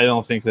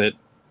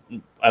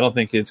don't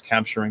think it's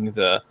capturing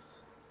the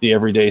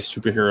everyday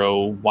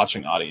superhero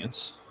watching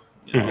audience.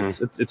 You know,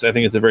 it's I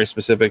think it's a very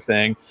specific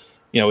thing.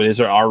 You know, it is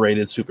an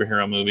R-rated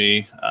superhero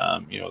movie.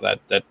 You know,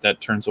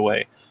 that turns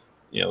away,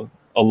 you know,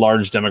 a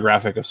large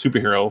demographic of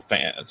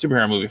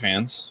superhero movie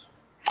fans.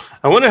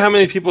 I wonder how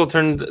many people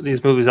turned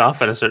these movies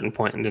off at a certain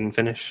point and didn't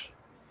finish.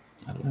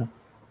 I don't know.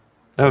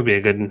 That would be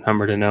a good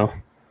number to know.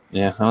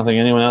 Yeah, I don't think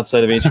anyone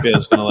outside of HBO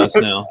is going to let us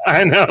know.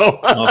 I know.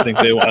 I don't think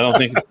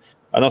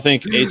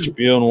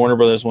HBO and Warner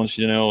Brothers wants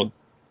you to know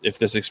if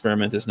this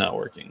experiment is not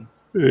working.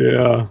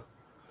 Yeah.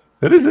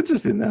 That is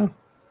interesting, though.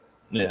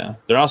 Yeah.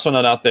 They're also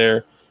not out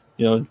there.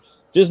 You know,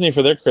 Disney,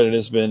 for their credit,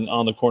 has been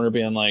on the corner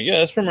being like, yeah,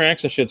 this Premier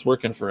Access shit's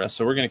working for us,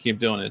 so we're going to keep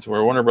doing it. To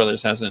where Warner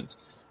Brothers hasn't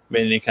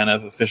made any kind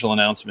of official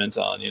announcement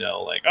on, you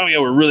know, like, oh, yeah,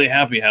 we're really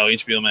happy how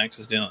HBO Max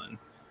is doing.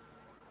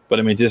 But,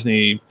 I mean,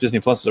 Disney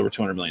Plus is over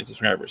 200 million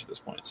subscribers at this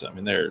point. So, I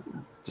mean, they're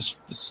just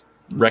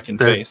wrecking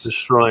face.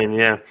 Destroying,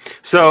 yeah.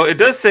 So it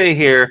does say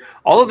here,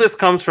 all of this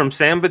comes from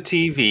Samba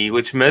TV,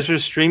 which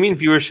measures streaming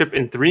viewership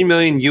in 3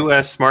 million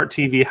U.S. smart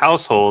TV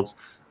households.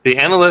 The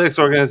analytics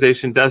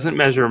organization doesn't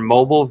measure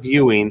mobile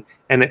viewing,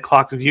 and it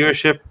clocks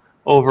viewership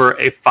over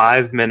a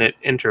 5-minute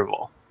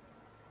interval.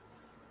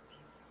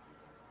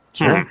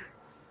 Sure.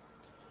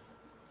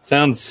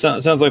 Sounds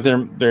like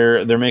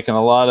they're making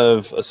a lot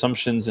of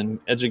assumptions and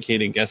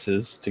educated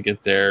guesses to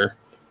get their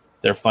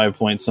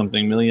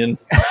 5-point-something million.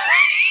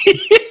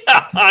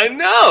 Yeah, I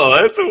know.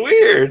 That's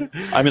weird.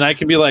 I mean, I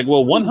can be like,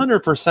 well,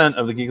 100%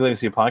 of the Geek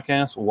Legacy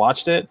podcast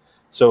watched it.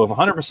 So if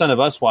 100% of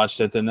us watched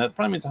it, then that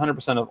probably means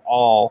 100% of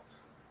all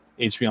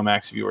HBO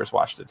Max viewers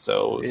watched it.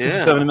 So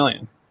 67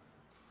 million.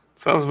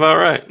 Sounds about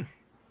right.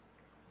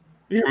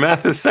 Your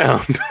math is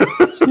sound.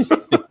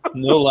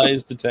 No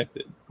lies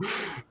detected.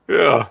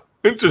 Yeah.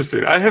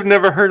 Interesting. I have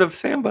never heard of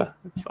Samba.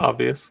 It's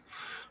obvious.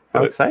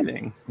 How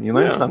exciting. You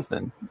learned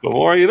something. The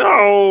more you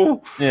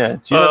know. Yeah.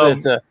 Do you know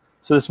that...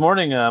 So this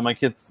morning, my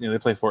kids, you know, they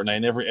play Fortnite.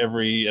 And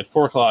every at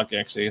 4:00,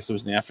 actually, I guess it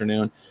was in the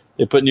afternoon,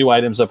 they put new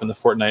items up in the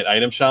Fortnite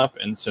item shop,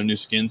 and so new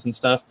skins and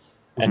stuff.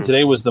 And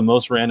today was the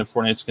most random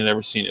Fortnite skin I've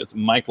ever seen. It's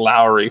Mike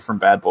Lowry from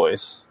Bad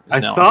Boys. I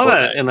saw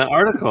that in the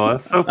article.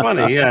 That's so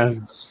funny. Yeah,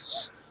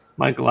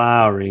 Mike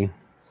Lowry.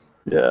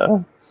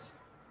 Yeah.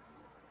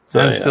 So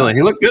that's silly.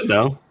 He looked good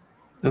though.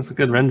 That's a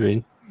good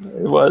rendering.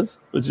 It was.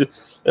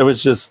 It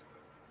was just.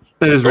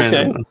 It is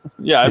random.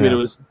 Yeah, I mean,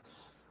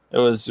 it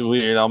was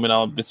weird. I mean,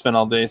 I'll spend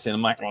all day saying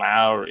Mike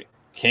Lowry,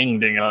 King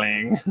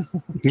Ding-a-ling.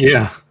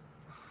 Yeah.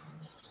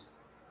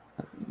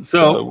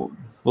 So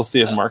we'll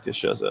see if Marcus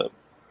shows up.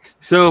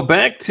 So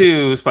back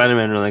to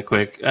Spider-Man really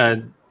quick.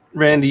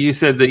 Randy, you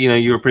said that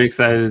you were pretty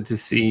excited to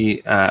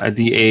see a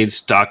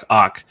de-aged Doc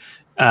Ock,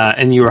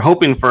 and you were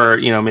hoping for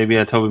maybe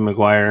a Tobey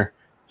Maguire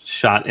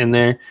shot in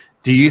there.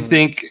 Do you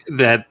think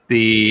that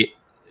the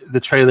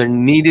trailer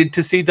needed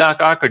to see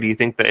Doc Ock, or do you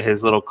think that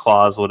his little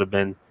claws would have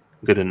been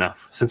good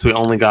enough, since we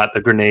only got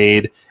the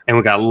grenade and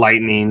we got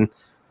lightning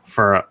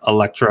for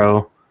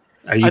Electro?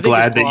 Are you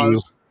glad that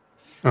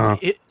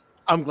you?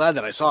 I'm glad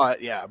that I saw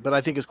it. Yeah, but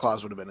I think his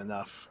claws would have been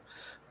enough.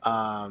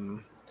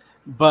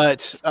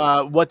 But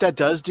what that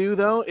does do,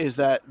 though, is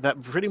that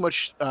pretty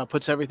much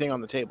puts everything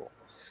on the table.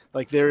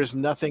 Like, there is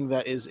nothing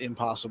that is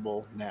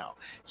impossible now.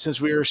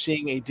 Since we are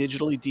seeing a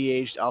digitally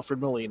de-aged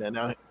Alfred Molina,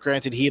 now,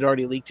 granted, he had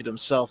already leaked it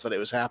himself that it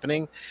was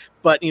happening,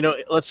 but,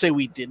 let's say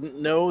we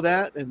didn't know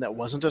that, and that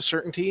wasn't a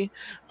certainty.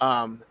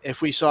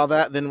 If we saw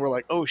that, then we're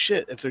like, oh,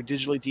 shit, if they're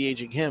digitally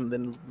de-aging him,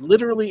 then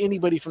literally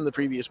anybody from the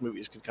previous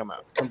movies could come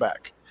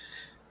back.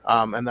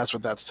 And that's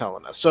what that's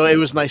telling us. So it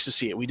was nice to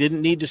see it. We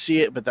didn't need to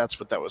see it, but that's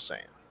what that was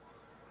saying.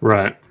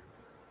 Right.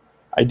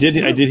 I did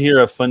hear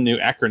a fun new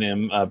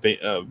acronym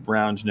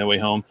around No Way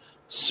Home.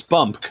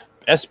 SPUMC,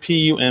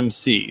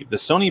 SPUMC, the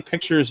Sony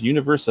Pictures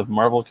Universe of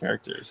Marvel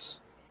Characters.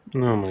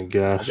 Oh my I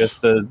gosh. guess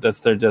that's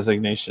their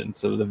designation.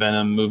 So the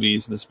Venom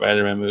movies, the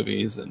Spider-Man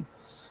movies, and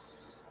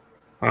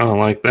I don't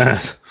like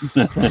that.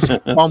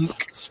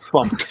 Spunk.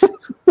 Spunk.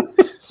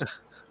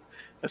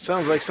 That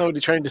sounds like somebody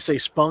trying to say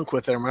spunk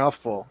with their mouth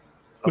full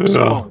of Yeah.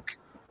 spunk.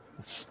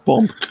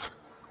 Spunk.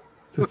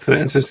 That's an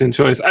interesting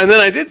choice. And then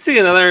I did see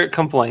another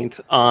complaint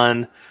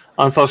on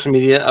social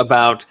media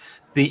about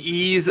the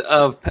ease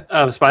of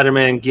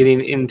Spider-Man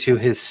getting into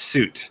his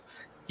suit.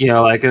 You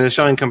know, like, and it's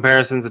showing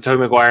comparisons of Tobey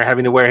Maguire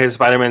having to wear his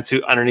Spider-Man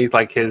suit underneath,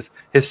 like, his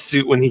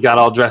suit when he got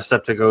all dressed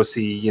up to go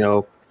see, you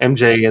know,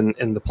 MJ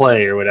in the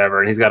play or whatever.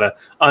 And he's got to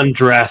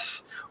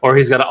undress, or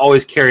he's got to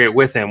always carry it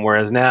with him.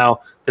 Whereas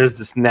now there's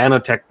this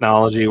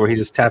nanotechnology where he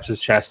just taps his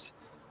chest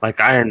like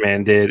Iron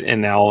Man did,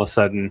 and now all of a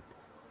sudden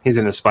he's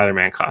in a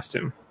Spider-Man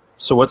costume.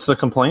 So what's the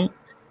complaint?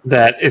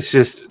 That it's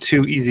just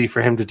too easy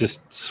for him to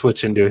just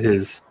switch into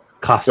his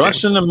costume. I'm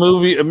watching a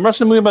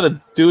movie about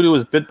a dude who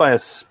was bit by a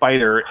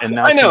spider, and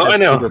now I know.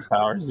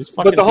 superpowers. These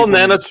fucking But the whole people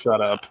need nano- to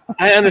shut up.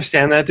 I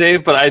understand that,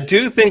 Dave, but I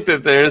do think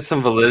that there is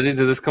some validity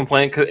to this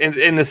complaint, 'cause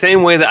in the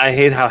same way that I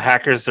hate how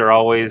hackers are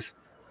always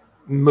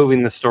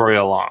moving the story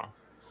along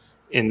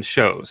in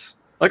shows.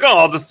 Like, oh,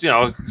 I'll just, you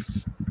know,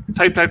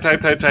 type,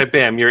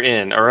 bam, you're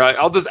in. Or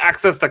I'll just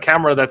access the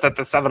camera that's at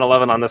the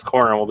 7-Eleven on this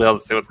corner and we'll be able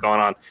to see what's going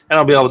on. And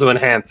I'll be able to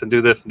enhance and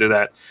do this and do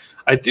that.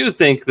 I do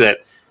think that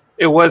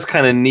it was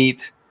kind of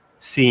neat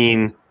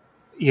seeing,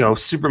 you know,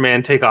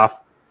 Superman take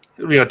off,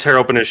 you know, tear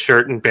open his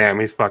shirt and bam,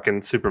 he's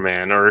fucking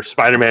Superman. Or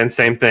Spider-Man,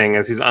 same thing.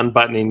 As he's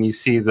unbuttoning, you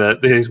see that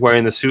he's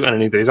wearing the suit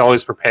underneath it. He's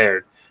always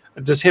prepared.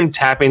 Just him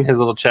tapping his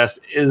little chest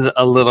is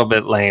a little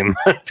bit lame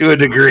to a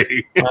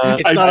degree.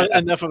 It's not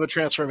enough of a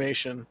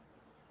transformation.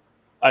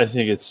 I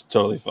think it's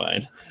totally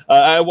fine.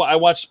 I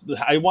watched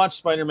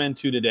Spider-Man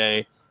 2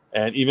 today,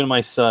 and even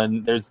my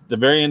son. There's the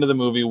very end of the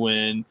movie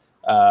when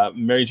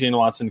Mary Jane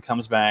Watson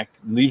comes back,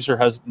 leaves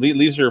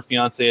her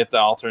fiance at the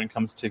altar, and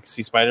comes to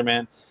see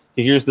Spider-Man.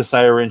 He hears the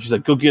siren. She's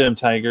like, "Go get him,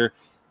 Tiger."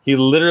 He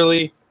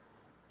literally,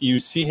 you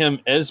see him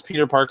as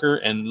Peter Parker,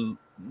 and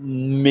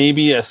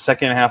maybe a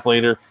second and a half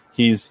later,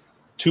 he's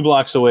 2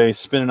 blocks away,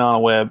 spinning on a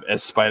web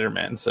as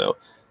Spider-Man. So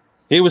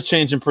he was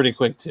changing pretty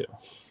quick too.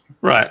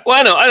 Right.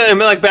 Well, I mean,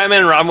 like Batman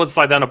and Robin would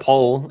slide down a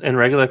pole in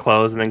regular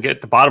clothes, and then get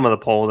at the bottom of the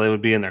pole, they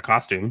would be in their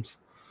costumes.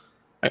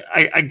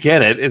 I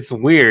get it. It's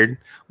weird,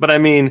 but I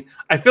mean,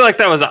 I feel like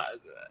that was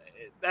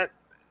that.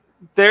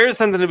 There is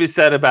something to be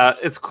said about.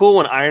 It's cool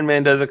when Iron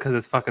Man does it because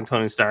it's fucking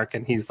Tony Stark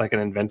and he's like an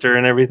inventor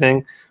and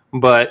everything.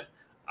 But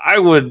I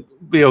would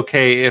be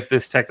okay if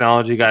this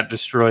technology got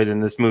destroyed in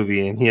this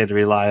movie and he had to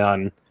rely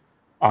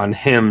on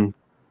him,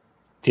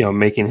 you know,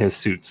 making his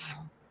suits.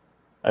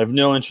 I have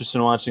no interest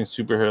in watching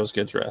superheroes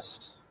get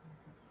dressed.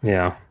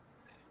 Yeah.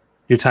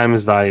 Your time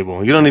is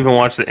valuable. You don't even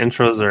watch the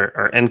intros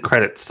or end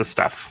credits to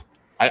stuff.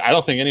 I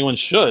don't think anyone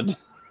should.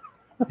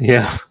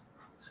 Yeah.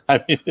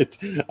 I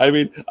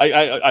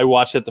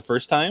watched it the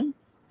first time.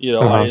 You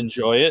know, I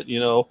enjoy it. You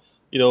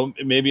know,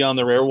 maybe on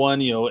the rare one,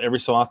 you know, every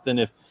so often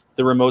if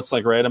the remote's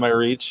like right in my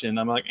reach and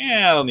I'm like,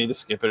 I don't need to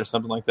skip it or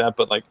something like that.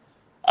 But like,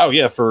 oh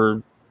yeah,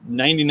 for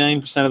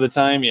 99% of the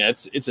time, yeah,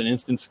 it's an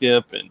instant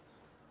skip. And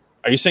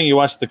are you saying you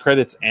watched the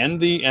credits and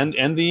the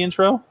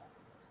intro?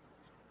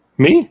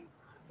 Me?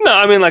 No,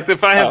 I mean, like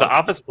if I have The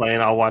Office playing,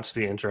 I'll watch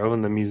the intro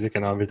and the music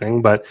and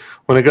everything. But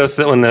when it goes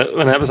to when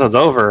the episode's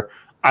over,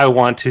 I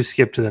want to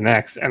skip to the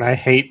next, and I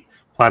hate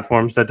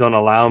platforms that don't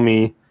allow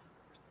me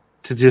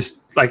to just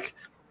like.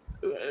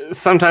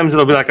 Sometimes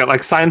it'll be like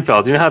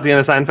Seinfeld. You know how at the end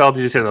of Seinfeld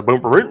you just hear the boom,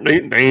 boom,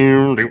 ding,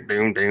 ding, ding,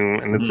 ding,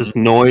 ding, and it's just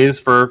noise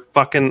for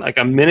fucking like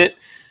a minute.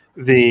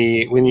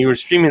 When you were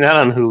streaming that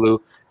on Hulu,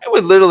 it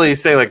would literally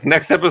say like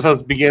next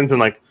episode begins in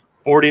like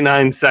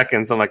 49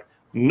 seconds. I'm like,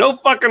 no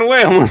fucking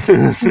way I'm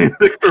listening to this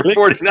music for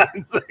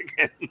 49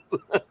 seconds.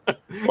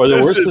 Or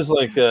the worst is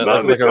like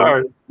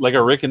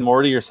a Rick and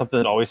Morty or something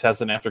that always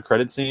has an after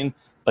credit scene.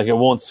 Like it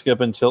won't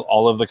skip until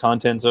all of the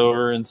content's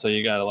over, and so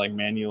you gotta like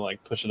manually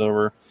like push it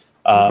over.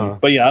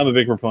 But yeah, I'm a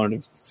big proponent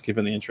of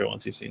skipping the intro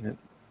once you've seen it.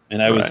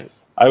 And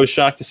I was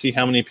shocked to see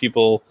how many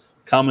people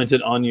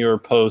commented on your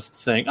post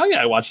saying, "Oh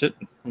yeah, I watched it."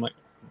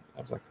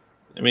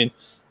 I mean,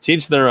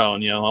 teach their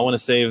own. You know, I want to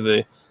save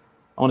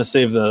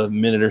the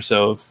minute or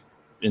so of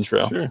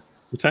intro. Sure.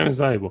 Your time is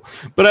valuable.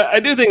 But I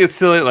do think it's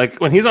silly, like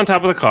when he's on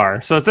top of the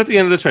car. So it's at the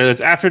end of the trailer.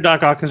 It's after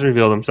Doc Ock has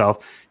revealed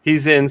himself.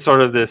 He's in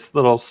sort of this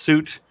little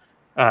suit.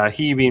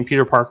 He being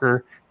Peter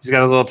Parker. He's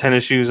got his little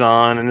tennis shoes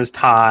on and his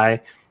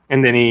tie.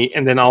 And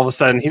then all of a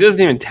sudden he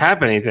doesn't even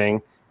tap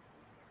anything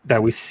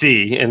that we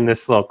see in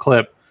this little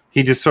clip.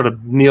 He just sort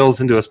of kneels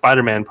into a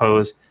Spider-Man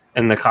pose,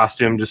 and the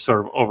costume just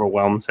sort of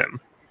overwhelms him.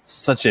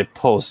 Such a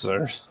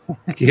poser.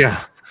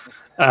 Yeah.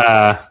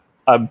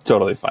 I'm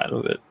totally fine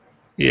with it.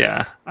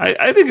 Yeah,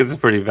 I think it's a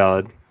pretty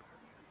valid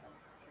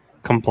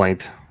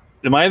complaint.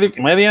 Am I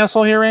the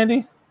asshole here,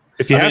 Randy?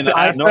 If you have to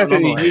ask that,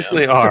 then you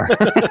usually are.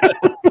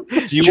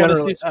 Do you want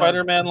to see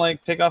Spider-Man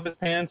like take off his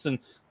pants and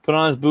put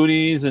on his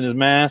booties and his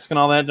mask and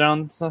all that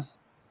down stuff?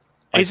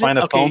 Like find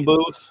a phone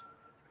booth?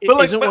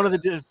 Isn't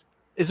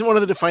isn't one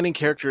of the defining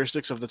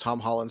characteristics of the Tom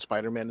Holland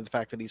Spider-Man the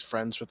fact that he's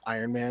friends with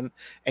Iron Man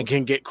and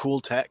can get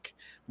cool tech?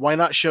 Why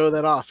not show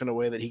that off in a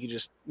way that he could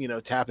just,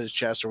 tap his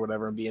chest or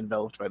whatever and be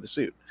enveloped by the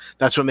suit?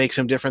 That's what makes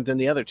him different than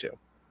the other two.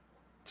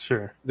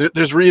 Sure.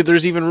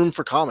 There's even room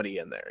for comedy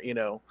in there,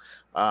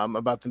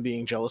 about them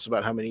being jealous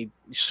about how many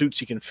suits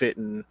he can fit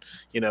in,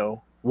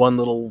 one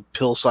little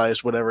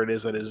pill-sized whatever it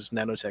is that his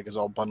nanotech is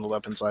all bundled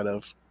up inside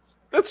of.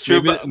 That's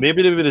true.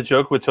 Maybe there'd be a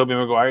joke with Tobey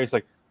Maguire. He's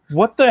like,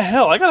 "What the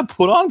hell? I gotta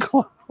put on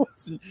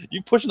clothes.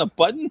 You pushing a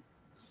button?"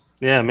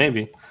 Yeah,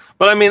 maybe.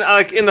 But I mean,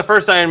 like in the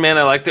first Iron Man,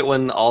 I liked it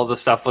when all the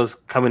stuff was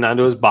coming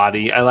onto his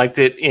body. I liked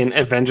it in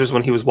Avengers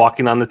when he was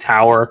walking on the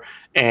tower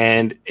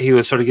and he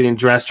was sort of getting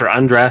dressed or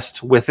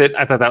undressed with it.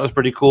 I thought that was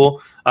pretty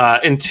cool.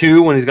 In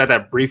 2, when he's got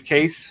that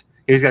briefcase,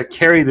 he's got to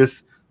carry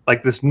this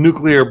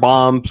nuclear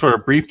bomb sort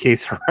of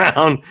briefcase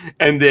around,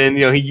 and then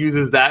he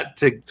uses that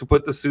to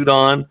put the suit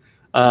on.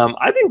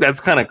 I think that's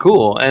kind of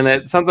cool, and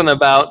it's something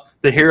about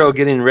the hero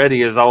getting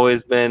ready has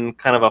always been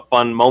kind of a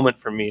fun moment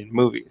for me in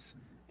movies.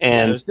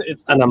 And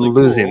I'm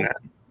losing cool. that.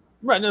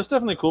 Right, no, it's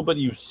definitely cool, but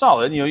you saw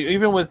it.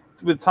 Even with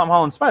Tom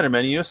Holland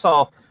Spider-Man,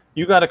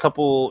 you got a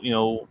couple,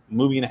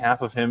 movie and a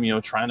half of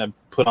him, trying to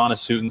put on a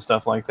suit and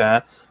stuff like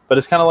that. But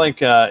it's kind of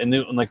like in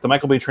the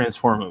Michael Bay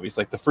Transformer movies.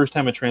 Like the first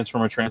time a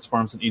Transformer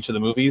transforms in each of the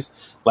movies,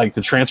 like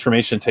the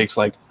transformation takes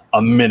like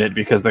a minute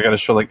because they got to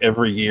show like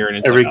every gear and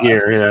it's every like,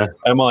 gear, yeah.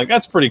 I'm like,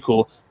 that's pretty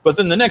cool. But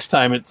then the next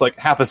time it's like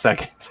half a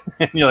second,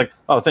 and you're like,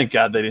 oh, thank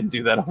God they didn't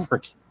do that over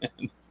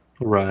again.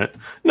 Right.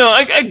 No,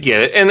 I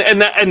get it,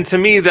 and to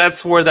me,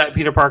 that's where that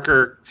Peter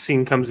Parker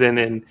scene comes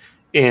in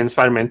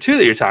Spider-Man 2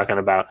 that you're talking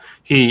about.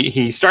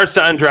 He starts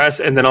to undress,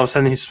 and then all of a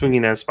sudden he's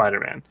swinging as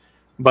Spider-Man.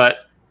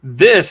 But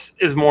this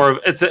is more of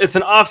it's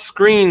an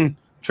off-screen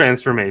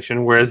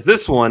transformation, whereas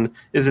this one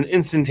is an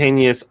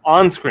instantaneous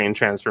on-screen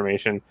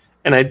transformation,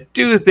 and I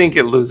do think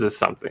it loses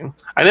something.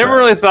 I never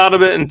really thought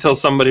of it until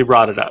somebody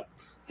brought it up.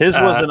 His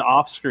was an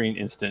off-screen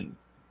instant.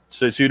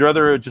 So you'd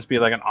rather it just be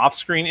like an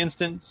off-screen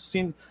instant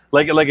scene,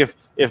 like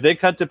if they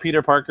cut to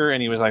Peter Parker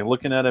and he was like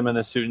looking at him in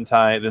a suit and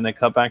tie, then they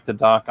cut back to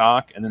Doc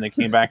Ock, and then they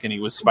came back and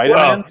he was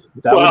Spider-Man.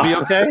 Would be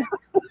okay.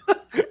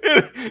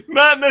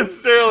 Not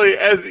necessarily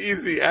as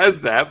easy as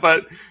that,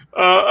 but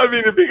I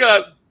mean, if he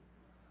got,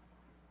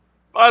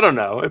 I don't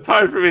know, it's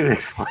hard for me to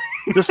explain.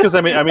 Just because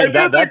that's the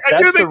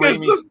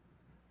Raimi.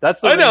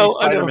 That's the Raimi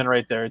Spider-Man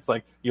right there. It's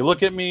like, you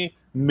look at me,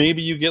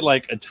 maybe you get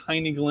like a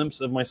tiny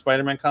glimpse of my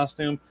Spider-Man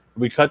costume.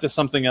 We cut to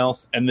something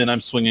else, and then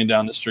I'm swinging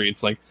down the street.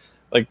 It's like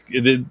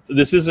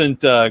this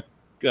isn't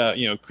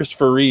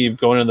Christopher Reeve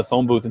going into the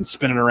phone booth and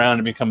spinning around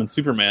and becoming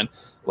Superman.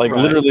 Like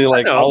literally,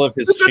 like all of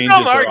his changes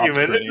are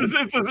argument.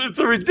 It's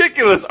a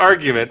ridiculous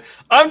argument.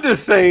 I'm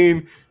just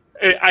saying,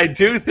 I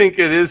do think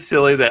it is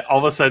silly that all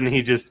of a sudden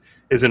he just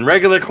is in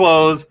regular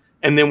clothes,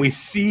 and then we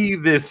see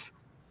this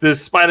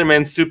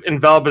Spider-Man suit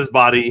envelop his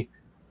body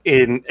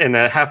in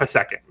a half a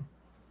second.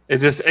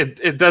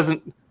 It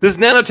doesn't. This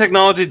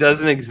nanotechnology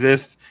doesn't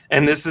exist,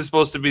 and this is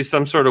supposed to be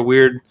some sort of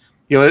weird.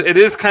 It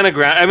is kind of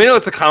I mean,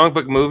 it's a comic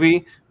book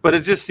movie, but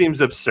it just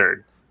seems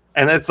absurd.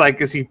 And it's like,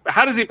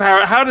 how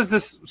does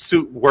this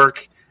suit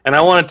work? And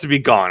I want it to be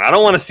gone. I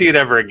don't want to see it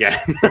ever again.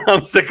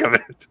 I'm sick of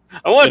it.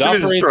 I want it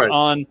to be destroyed.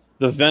 On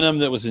the venom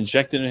that was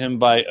injected in him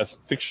by a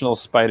fictional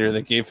spider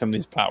that gave him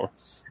these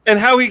powers. And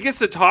how he gets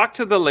to talk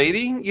to the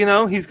lady,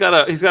 he's got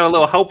a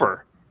little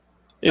helper.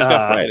 He's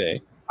got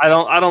Friday. I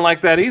don't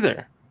like that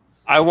either.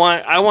 I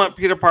want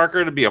Peter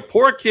Parker to be a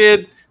poor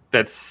kid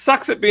that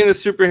sucks at being a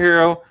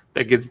superhero,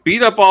 that gets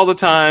beat up all the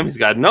time. He's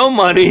got no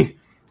money,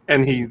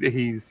 and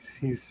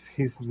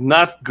he's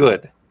not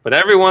good. But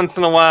every once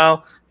in a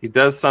while, he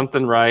does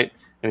something right,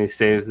 and he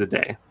saves the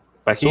day.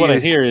 But so what I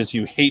hear is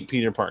you hate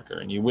Peter Parker,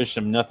 and you wish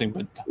him nothing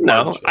but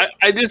no.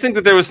 I just think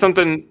that there was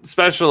something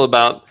special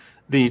about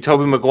the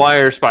Tobey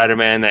Maguire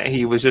Spider-Man, that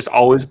he was just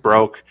always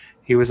broke.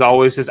 He was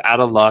always just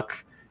out of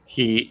luck.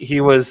 He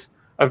was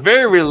a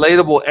very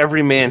relatable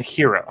everyman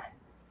hero.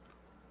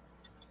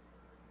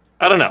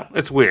 I don't know.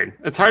 It's weird.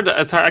 It's hard.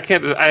 I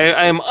can't.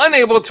 I am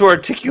unable to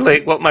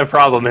articulate what my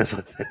problem is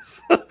with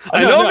this.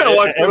 I know I'm going to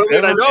watch the movie,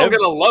 and I know I'm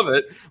going to love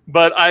it,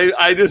 but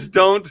I just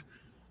don't.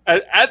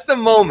 At the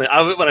moment,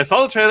 when I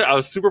saw the trailer, I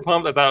was super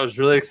pumped. I thought it was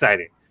really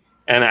exciting,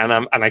 and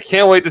I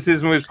can't wait to see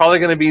this movie. It's probably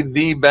going to be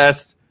the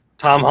best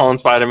Tom Holland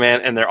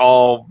Spider-Man, and they're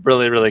all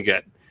really, really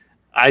good.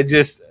 I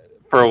just,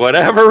 for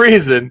whatever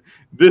reason,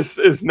 this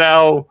is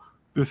now.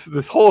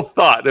 This whole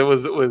thought, it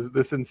was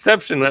this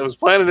inception that was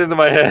planted into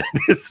my head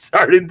is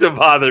starting to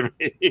bother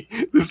me.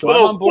 This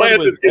little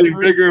plant is getting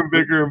bigger and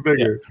bigger and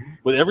bigger. Yeah.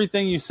 With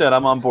everything you said,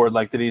 I'm on board.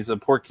 Like that he's a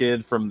poor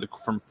kid from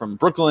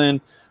Brooklyn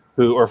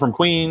or from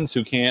Queens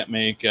who can't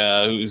make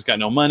who's got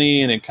no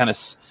money, and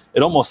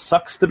it almost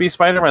sucks to be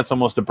Spider-Man. It's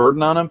almost a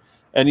burden on him.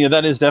 And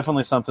that is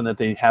definitely something that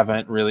they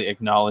haven't really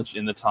acknowledged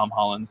in the Tom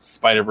Holland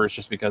Spider-Verse,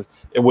 just because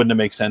it wouldn't have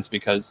made sense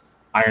because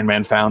Iron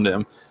Man found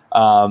him.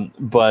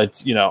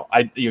 But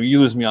you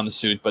lose me on the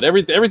suit, but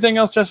everything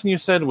else, Justin, you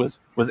said was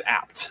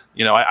apt.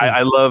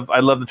 I love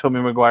the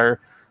Tobey Maguire,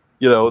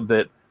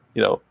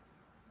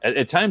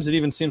 At times, it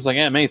even seems like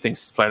Aunt May thinks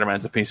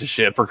Spider-Man's a piece of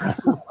shit for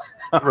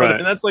Right.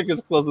 and that's like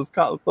his closest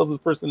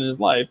person in his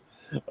life.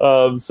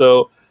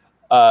 So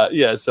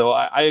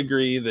I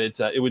agree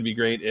that it would be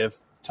great if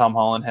Tom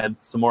Holland had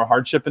some more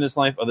hardship in his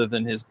life other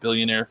than his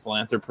billionaire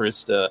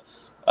philanthropist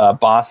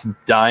boss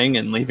dying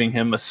and leaving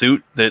him a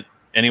suit that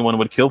anyone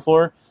would kill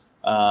for.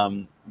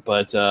 I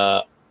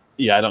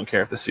don't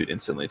care if the suit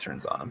instantly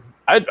turns on him.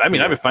 I'd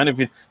be fine if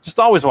you just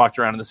always walked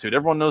around in the suit.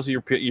 Everyone knows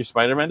you're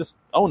Spider-Man. Just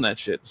own that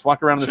shit. Just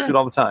walk around in the suit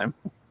all the time.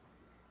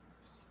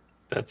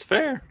 That's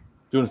fair.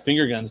 Doing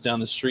finger guns down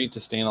the street to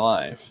staying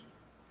alive.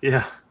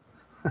 Yeah.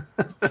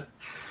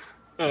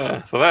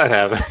 So that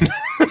happened.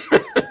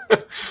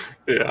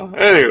 Yeah.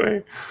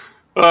 Anyway,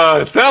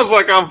 it sounds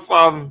like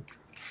I'm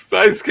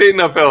ice skating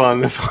uphill on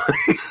this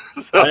one.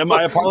 So,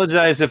 I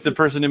apologize if the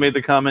person who made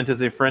the comment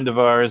is a friend of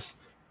ours.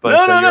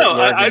 But no.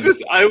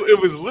 It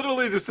was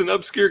literally just an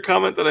obscure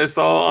comment that I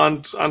saw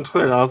on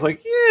Twitter. And I was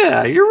like,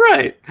 yeah, you're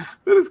right.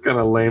 That is kind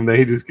of lame that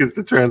he just gets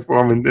to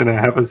transform in a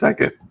half a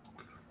second.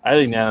 I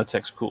think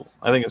nanotech's cool.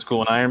 I think it's cool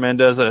when Iron Man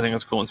does it. I think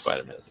it's cool when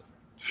Spider-Man does it.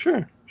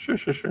 Sure.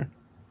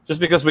 Just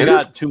because we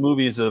got 2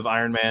 movies of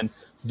Iron Man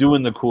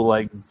doing the cool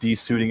like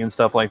de-suiting and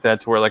stuff like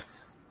that, to where like,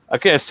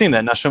 okay, I've seen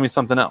that. Now show me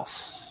something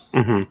else.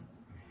 Mm-hmm.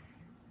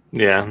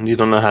 Yeah, you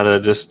don't know how to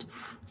just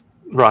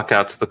rock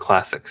out to the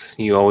classics.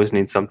 You always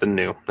need something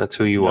new. That's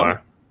who you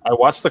are. I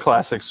watch the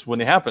classics when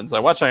it happens. I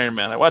watch Iron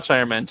Man. I watch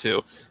Iron Man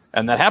 2.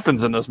 And that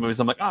happens in those movies.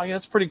 I'm like, oh, yeah,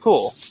 that's pretty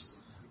cool.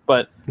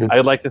 But I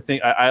like to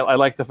think, I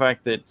like the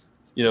fact that,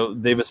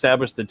 they've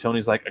established that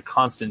Tony's like a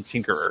constant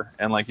tinkerer.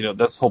 And like,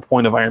 that's the whole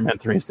point of Iron Man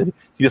 3 is that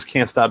he just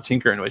can't stop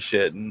tinkering with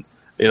shit and,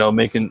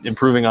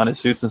 improving on his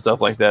suits and stuff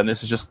like that. And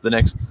this is just the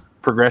next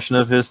progression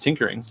of his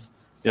tinkering.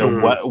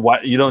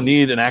 What you don't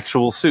need an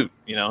actual suit.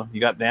 You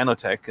got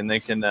nanotech, and they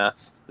can the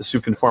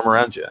suit can form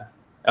around you.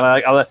 And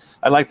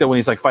I like that when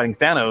he's like fighting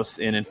Thanos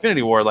in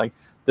Infinity War, like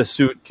the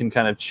suit can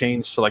kind of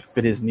change to like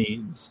fit his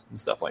needs and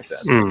stuff like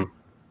that.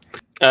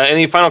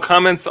 Any final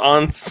comments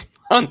on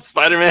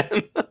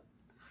Spider-Man?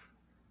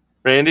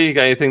 Randy, you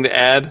got anything to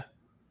add?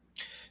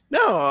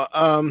 No,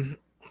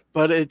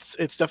 but it's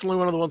definitely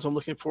one of the ones I'm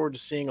looking forward to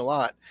seeing a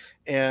lot,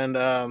 and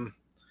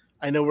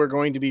I know we're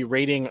going to be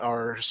rating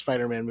our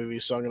Spider-Man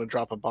movies, so I'm going to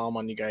drop a bomb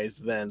on you guys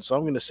then. So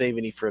I'm going to save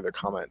any further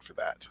comment for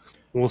that.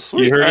 Well,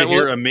 sweet. You heard it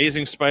here.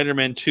 Amazing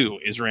Spider-Man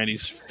 2 is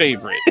Randy's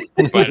favorite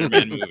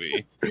Spider-Man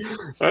movie.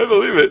 I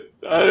believe it.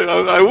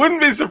 I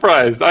wouldn't be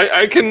surprised.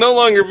 I can no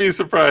longer be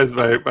surprised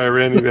by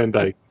Randy Van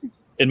Dyke.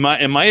 In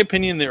my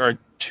opinion, there are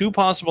 2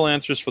 possible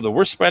answers for the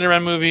worst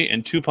Spider-Man movie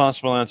and 2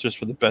 possible answers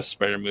for the best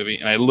Spider-Man movie,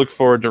 and I look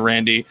forward to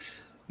Randy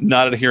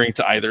not adhering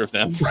to either of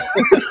them.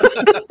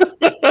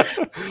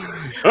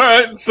 All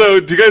right, so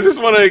do you guys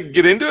just want to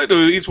get into it?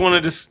 Do we each want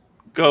to just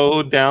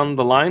go down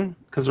the line?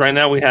 Because right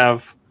now we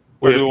have...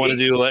 Or do we want to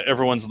do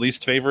everyone's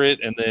least favorite,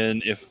 and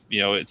then if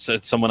it's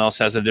someone else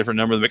has a different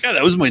number, they're like,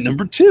 that was my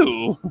number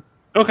 2.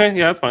 Okay,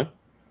 yeah, that's fine.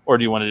 Or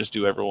do you want to just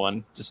do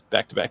everyone just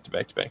back to back to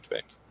back to back to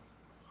back?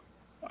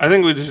 I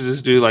think we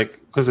just do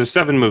because there's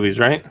 7 movies,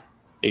 right?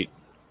 8.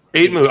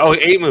 8 movies. Oh,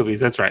 8 movies.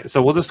 That's right.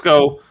 So we'll just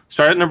go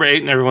start at number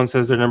 8, and everyone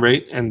says their number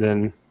 8, and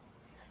then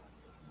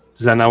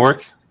does that not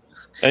work?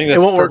 I think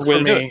that's it won't work way for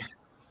to do me.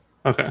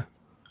 it. Okay.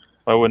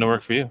 Why wouldn't it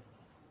work for you?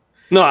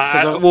 No,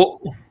 well,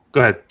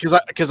 go ahead.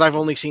 Because I've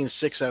only seen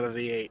 6 out of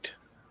the 8.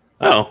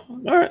 Oh, all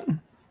right.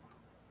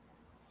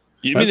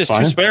 You mean there's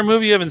 2 Spider-Man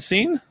movies you haven't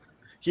seen?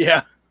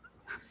 Yeah.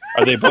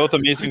 Are they both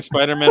Amazing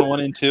Spider-Man 1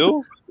 and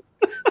 2?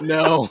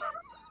 No.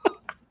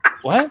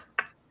 What?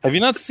 Have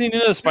you not seen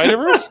Into the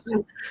Spider-Verse?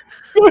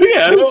 Well,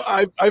 yes. No,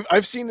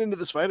 I've seen Into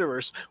the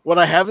Spider-Verse. What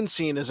I haven't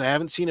seen is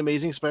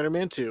Amazing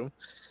Spider-Man 2,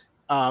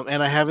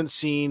 and I haven't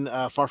seen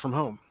Far From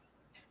Home.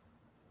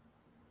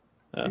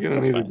 You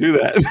don't need to do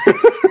that.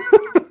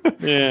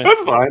 Yeah,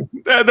 that's fine.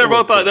 They're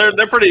both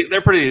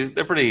they're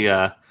pretty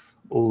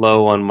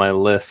low on my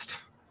list.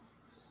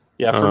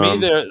 Yeah, for me,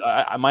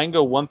 mine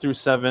go 1 through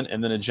 7,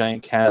 and then a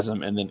giant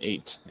chasm, and then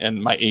 8.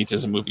 And my 8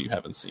 is a movie you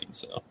haven't seen.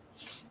 So,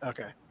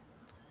 okay.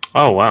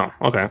 Oh wow.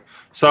 Okay.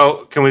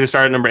 So can we just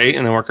start at number 8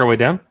 and then work our way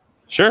down?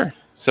 Sure.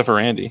 Except for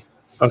Randy.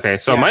 Okay.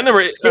 So my number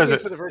 8 for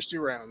the first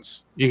 2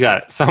 rounds. You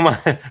got it. So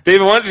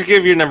David, why don't you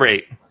give your number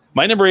 8?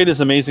 My number 8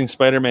 is Amazing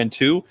Spider-Man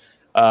 2.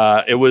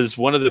 It was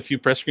one of the few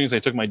press screenings I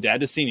took my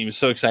dad to see, and he was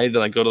so excited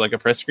to go to a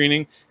press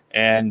screening.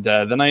 And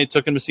then I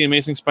took him to see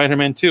Amazing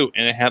Spider-Man 2,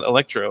 and it had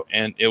Electro,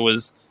 and it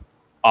was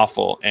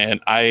awful.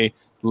 And I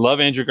love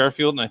Andrew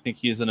Garfield, and I think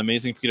he's an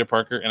amazing Peter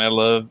Parker, and I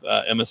love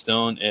Emma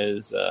Stone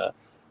as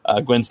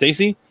Gwen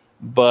Stacy.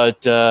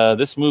 But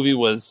this movie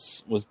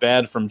was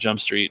bad from Jump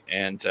Street,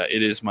 and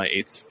it is my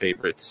 8th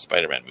favorite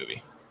Spider-Man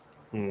movie.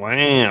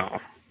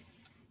 Wow.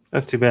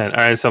 That's too bad.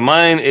 All right, so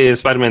mine is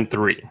Spider-Man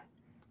 3.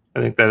 I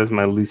think that is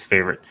my least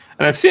favorite.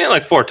 And I've seen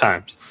it 4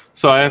 times.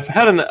 So I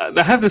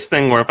have this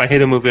thing where if I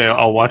hate a movie,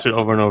 I'll watch it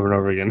over and over and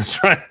over again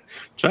to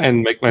try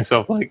and make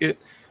myself like it.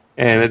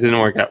 And it didn't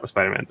work out with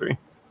Spider-Man 3.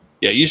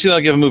 Yeah, usually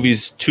I'll give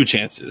movies 2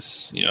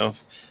 chances.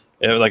 If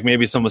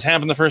maybe something was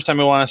happened the first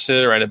time I watched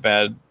it, or I had a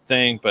bad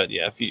thing. But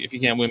yeah, if you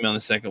can't win me on the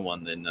second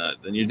one, then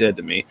you're dead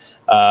to me.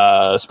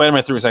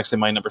 Spider-Man 3 is actually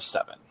my number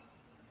 7.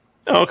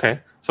 Oh, okay.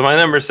 So my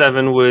number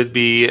 7 would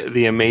be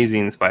The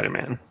Amazing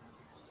Spider-Man.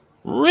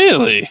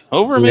 Really?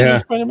 Over Amazing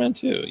Spider-Man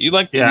 2? You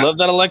love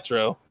that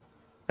Electro?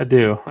 I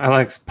do. I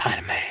like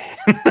Spider-Man.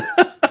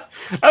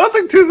 I don't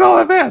think 2's all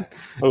that bad.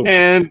 Oh.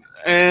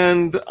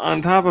 And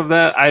on top of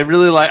that, I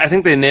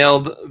think they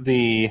nailed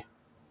the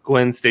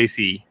Gwen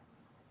Stacy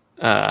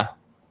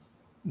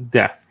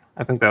death.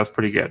 I think that was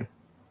pretty good.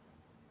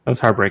 That was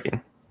heartbreaking.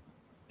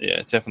 Yeah,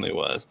 it definitely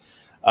was.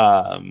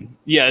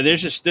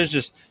 There's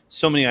just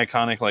so many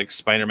iconic like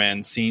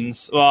Spider-Man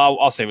scenes. Well,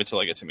 I'll save it till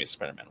I get to me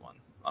Spider-Man 1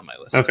 on my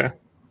list. Okay,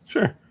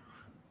 sure.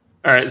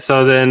 All right,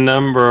 so then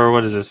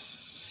what is this?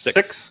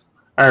 6?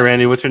 All right,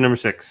 Randy, what's your number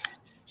 6?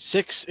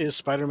 6 is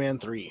Spider-Man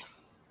 3.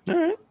 All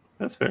right,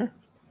 that's fair.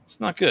 It's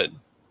not good.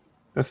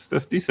 That's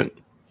decent.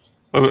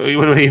 What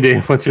do you do?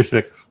 What's your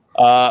 6?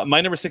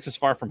 My number 6 is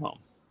Far From Home.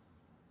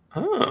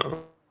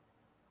 Oh,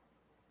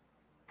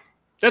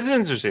 that's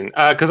interesting.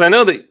 Because I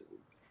know that.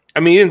 I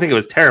mean, you didn't think it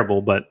was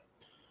terrible, but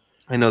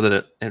I know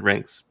that it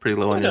ranks pretty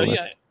low on your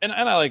list. Yeah, and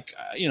I like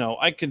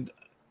I could.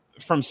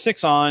 From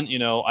 6 on,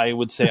 I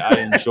would say I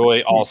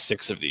enjoy all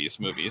 6 of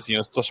these movies.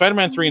 So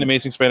Spider-Man 3 and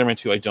Amazing Spider-Man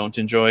 2 I don't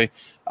enjoy,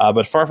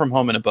 but Far From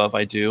Home and above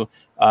I do.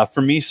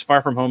 For me,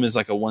 Far From Home is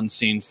like a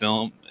one-scene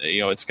film.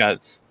 It's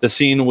got the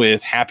scene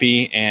with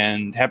Happy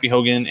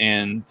Hogan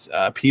and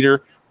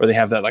Peter, where they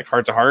have that like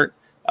heart-to-heart.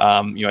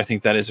 I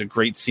think that is a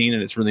great scene,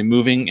 and it's really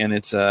moving, and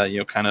it's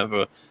kind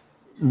of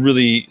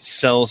really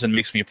sells and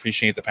makes me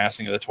appreciate the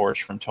passing of the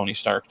torch from Tony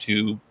Stark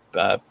to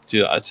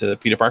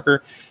Peter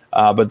Parker.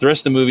 But the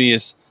rest of the movie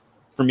is.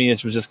 For me,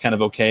 it was just kind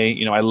of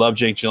okay. I love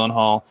Jake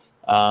Gyllenhaal,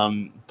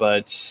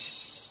 but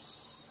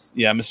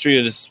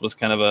Mysterio just was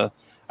kind of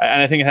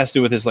and I think it has to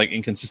do with his like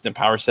inconsistent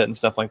power set and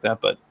stuff like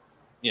that. But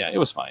yeah, it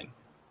was fine.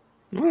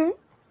 Mm-hmm.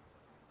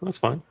 That's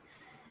fine.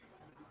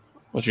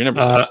 What's your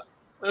number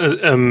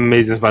 6?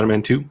 Amazing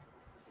Spider-Man 2.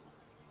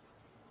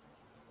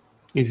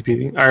 Easy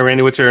peasy. All right,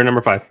 Randy, what's your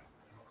number 5?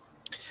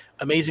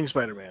 Amazing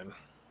Spider-Man.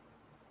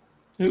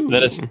 Ooh.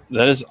 That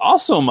is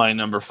also my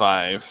number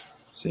 5.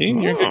 See,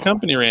 you're in good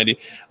company, Randy.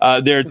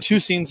 There are 2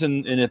 scenes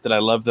in it that I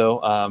love, though.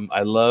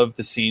 I love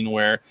the scene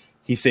where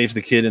he saves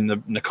the kid in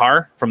the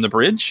car from the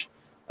bridge,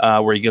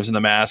 where he gives him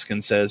the mask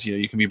and says,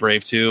 you can be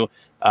brave too.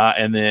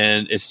 And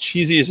then, as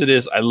cheesy as it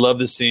is, I love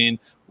the scene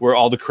where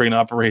all the crane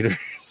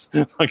operators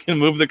fucking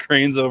move the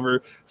cranes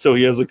over so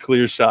he has a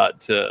clear shot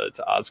to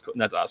Oscorp,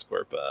 not to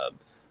Oscorp,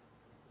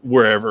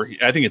 wherever.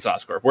 I think it's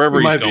Oscorp,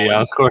 wherever he's going.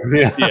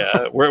 Oscorp,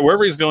 yeah.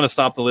 Wherever he's going to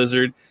stop the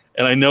lizard.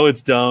 And I know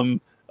it's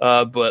dumb,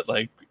 but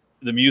like,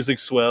 the music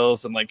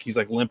swells and like he's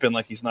like limping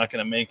like he's not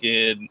going to make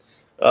it. And,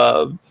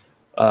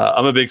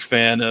 I'm a big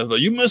fan of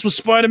you mess with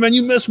Spider-Man,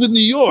 you mess with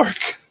New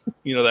York,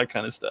 that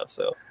kind of stuff.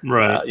 So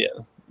right,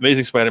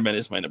 Amazing Spider-Man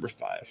is my number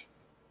 5.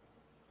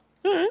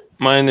 All right.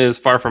 Mine is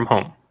Far From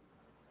Home.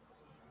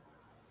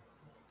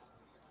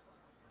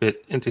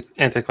 Bit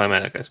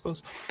anticlimactic, I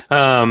suppose.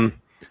 All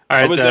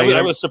right,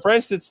 I was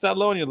surprised it's that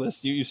low on your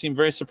list. You seem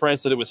very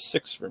surprised that it was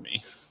 6 for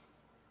me.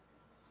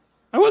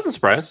 I wasn't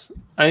surprised.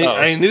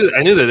 I knew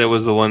that it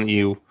was the one that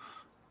you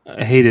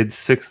hated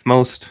 6th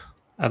most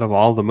out of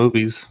all the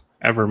movies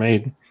ever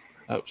made.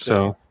 Oh, shit.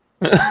 So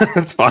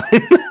that's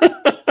fine.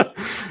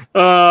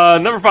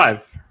 Number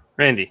 5,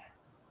 Randy.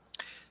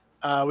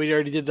 We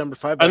already did number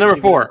 5. Number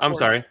 4. I'm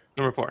sorry.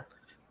 Number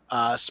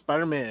 4.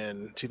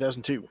 Spider-Man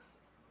 2002.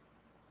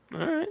 All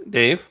right,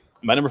 Dave.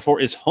 My number 4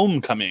 is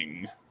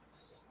Homecoming.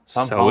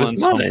 Tom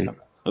Holland's Homecoming.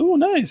 Oh,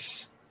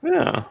 nice.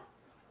 Yeah.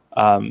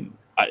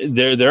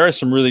 There are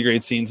some really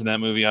great scenes in that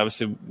movie.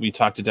 Obviously, we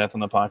talked to death on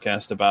the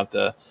podcast about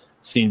the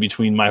scene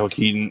between Michael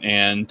Keaton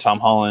and Tom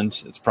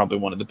Holland. It's probably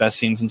one of the best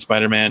scenes in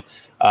Spider-Man.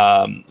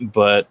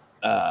 But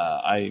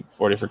I've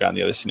already forgotten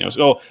the other scene.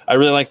 I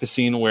really like the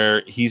scene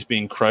where he's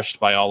being crushed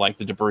by all like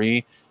the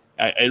debris.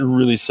 It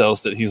really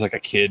sells that he's like a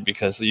kid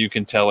because you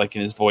can tell like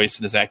in his voice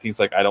and his acting, he's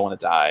like, I don't want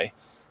to die.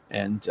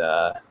 And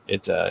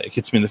it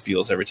gets me in the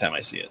feels every time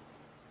I see it.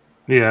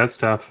 Yeah, that's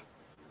tough.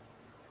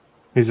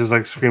 He's just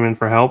like screaming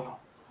for help.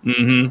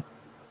 Mm-hmm.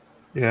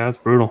 Yeah, that's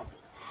brutal.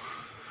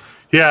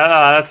 Yeah,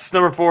 that's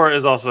number 4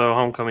 is also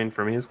Homecoming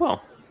for me as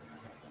well.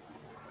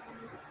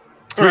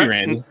 3, right.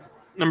 Randy.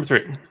 Number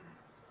 3.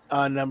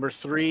 Number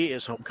 3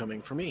 is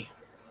Homecoming for me.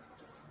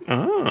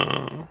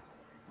 Oh,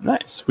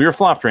 nice. We were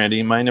flopped,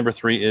 Randy. My number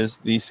 3 is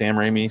the Sam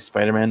Raimi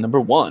Spider-Man number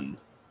 1.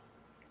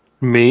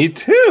 Me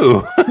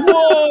too.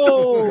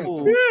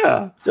 Whoa!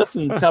 Yeah.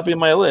 Justin, copy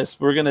my list.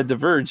 We're gonna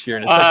diverge here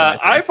in a second.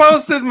 I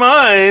posted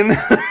mine.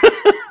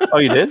 Oh,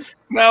 you did?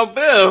 Now,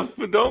 Biff,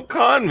 don't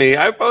con me.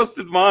 I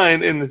posted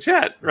mine in the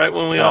chat right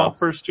when we all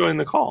first joined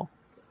the call.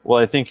 Well,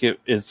 I think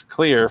it is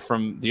clear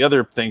from the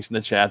other things in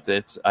the chat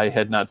that I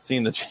had not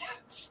seen the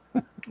chats.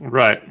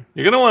 Right.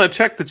 You're going to want to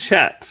check the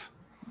chat.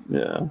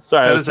 Yeah.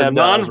 Sorry. That is a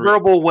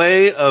nonverbal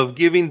way of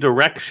giving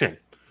direction.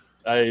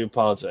 I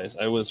apologize.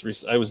 I was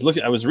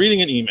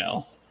reading an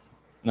email.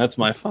 And that's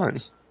my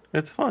fault.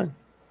 It's fine.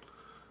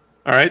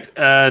 All right,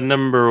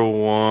 number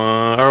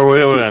one. Or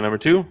wait, number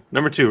two.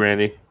 Number two,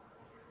 Randy.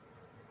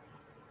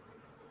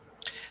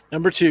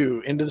 Number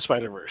 2, Into the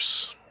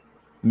Spider-Verse.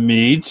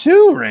 Me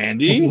too,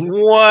 Randy.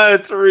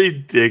 What?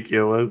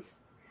 Ridiculous.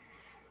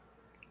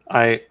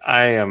 I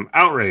am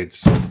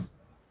outraged.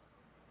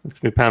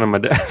 It's me pounding my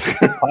desk.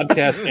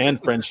 Podcast and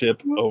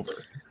friendship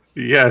over.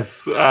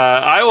 Yes,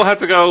 I will have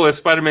to go with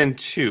Spider-Man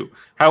 2.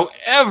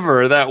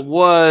 However, that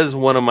was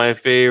one of my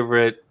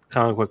favorite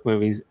comic book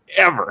movies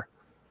ever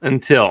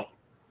until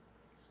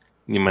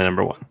my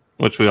number one,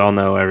 which we all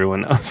know,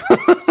 everyone knows,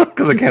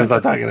 because I can't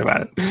stop talking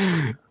about it.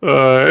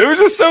 It was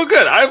just so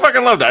good. I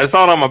fucking loved it. I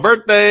saw it on my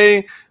birthday.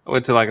 I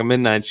went to like a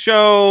midnight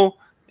show,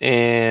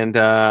 and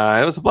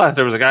it was a blast.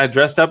 There was a guy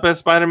dressed up as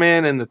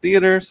Spider-Man in the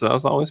theater, so that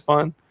was always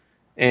fun.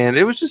 And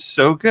it was just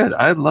so good.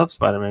 I love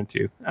Spider-Man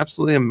 2.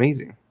 Absolutely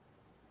amazing.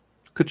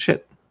 Good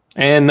shit.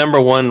 And number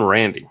one,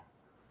 Randy.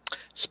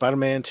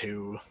 Spider-Man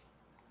 2.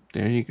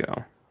 There you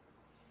go.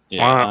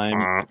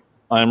 Yeah,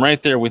 I'm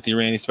right there with you,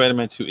 Randy.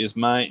 Spider-Man 2 is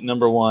my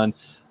number one.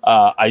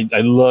 I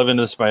love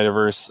Into the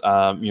Spider-Verse.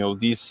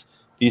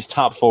 These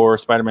top four,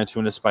 Spider-Man 2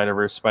 Into the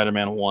Spider-Verse,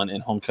 Spider-Man 1,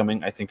 and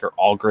Homecoming, I think are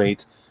all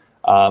great.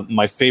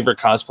 My favorite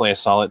cosplay I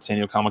saw at San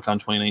Diego Comic-Con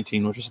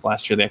 2019, which was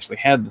last year, they actually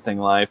had the thing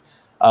live,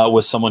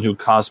 was someone who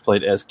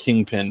cosplayed as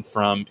Kingpin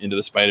from Into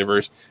the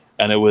Spider-Verse,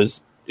 and it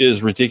was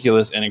as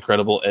ridiculous and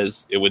incredible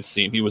as it would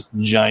seem. He was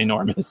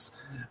ginormous,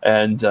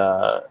 and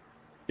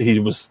he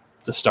was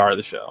the star of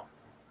the show.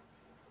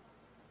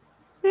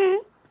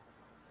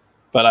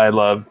 But I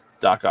love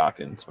Doc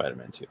Ock and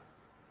Spider-Man 2.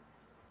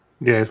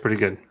 Yeah, it's pretty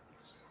good.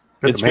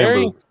 It's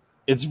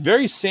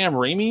very Sam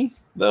Raimi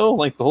though,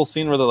 like the whole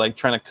scene where they're like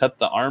trying to cut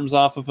the arms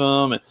off of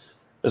him, and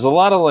there's a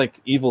lot of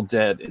like Evil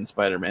Dead in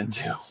Spider-Man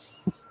 2.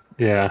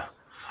 Yeah,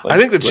 like, I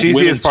think the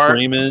cheesiest part.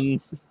 Screaming.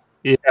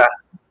 Yeah,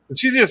 the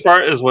cheesiest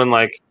part is when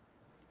like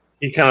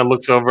he kind of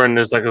looks over and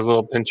there's like his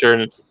little pincher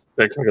and it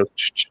like kind of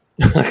goes.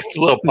 It's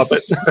a little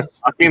puppet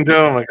talking to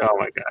him. I'm like, oh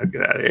my god,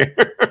 get out of here!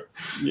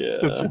 Yeah,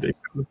 that's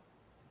ridiculous.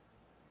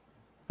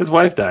 His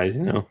wife dies,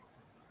 you know.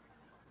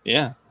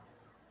 Yeah.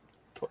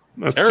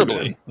 That's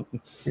terribly.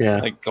 Yeah.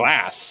 Like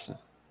Glass.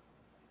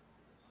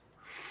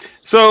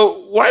 So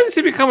why does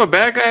he become a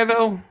bad guy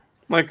though?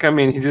 Like, I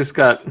mean, he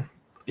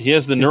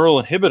has the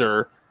neural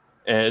inhibitor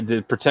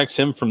that protects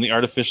him from the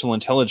artificial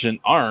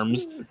intelligent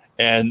arms,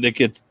 and it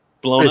gets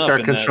blown up. They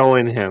start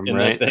controlling him,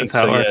 right? That's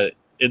how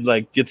it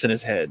like gets in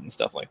his head and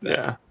stuff like that.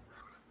 Yeah.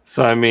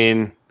 So I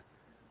mean,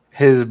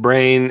 his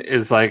brain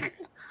is like,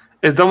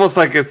 it's almost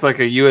like it's like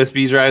a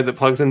USB drive that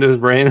plugs into his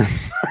brain and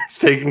starts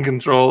taking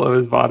control of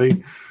his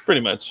body.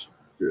 Pretty much.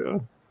 Yeah.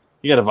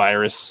 He got a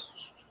virus.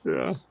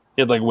 Yeah.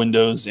 He had like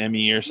Windows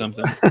ME or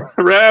something.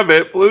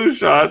 Rabbit, blue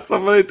shot.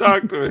 Somebody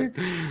talk to me.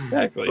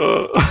 Exactly.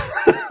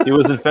 He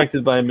was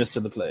infected by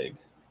Mr. the Plague.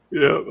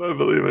 Yeah, I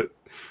believe it.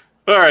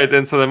 All right,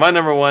 then. So then my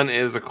number one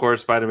is, of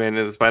course, Spider-Man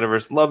Into the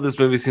Spider-Verse. Love this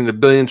movie. Seen it a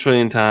billion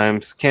trillion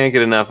times. Can't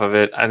get enough of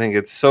it. I think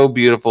it's so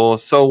beautiful,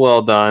 so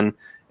well done.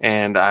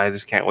 And I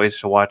just can't wait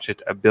to watch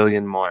it a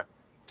billion more.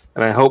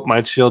 And I hope my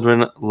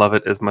children love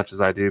it as much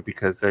as I do,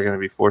 because they're going to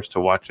be forced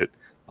to watch it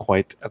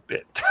quite a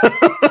bit.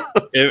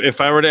 If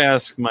I were to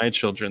ask my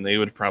children, they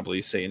would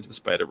probably say Into the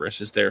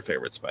Spider-Verse is their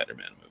favorite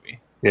Spider-Man movie.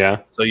 Yeah.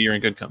 So you're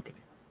in good company.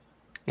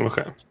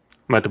 Okay. I'm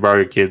about to borrow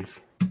your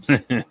kids.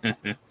 They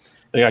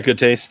got good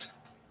taste?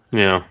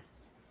 Yeah.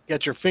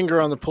 Got your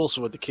finger on the pulse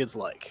of what the kids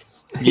like.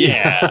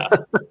 Yeah.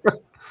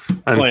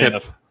 Playing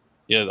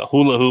the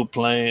hula hoop,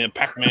 playing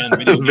Pac-Man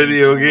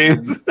video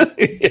games.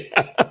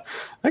 Yeah.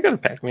 I got a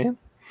Pac-Man.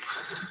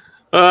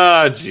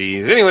 Oh,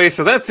 geez. Anyway,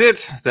 so that's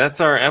it.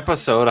 That's our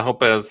episode. I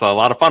hope it was a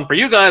lot of fun for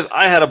you guys.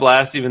 I had a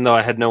blast, even though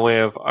I had no way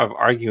of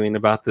arguing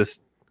about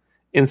this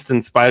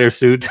instant spider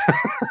suit.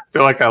 I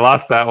feel like I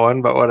lost that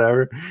one, but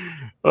whatever.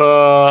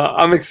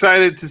 I'm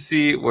excited to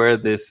see where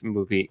this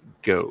movie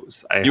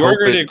goes. You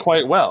argued it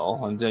quite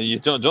well, and you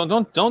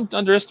don't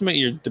underestimate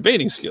your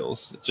debating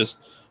skills.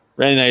 Just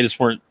Randy and I just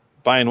weren't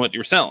buying what you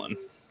were selling.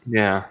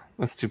 Yeah,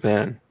 that's too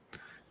bad.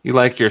 You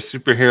like your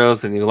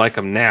superheroes and you like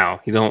them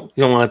now. You don't want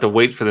to have to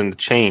wait for them to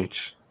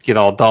change, get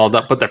all dolled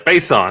up, put their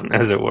face on,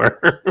 as it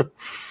were.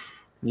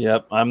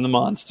 Yep, I'm the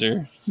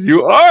monster.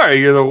 You are.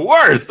 You're the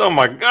worst. Oh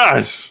my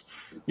gosh.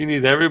 You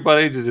need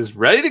everybody to just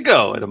ready to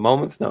go at a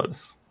moment's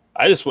notice.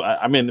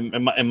 I mean,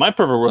 in my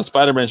perfect world,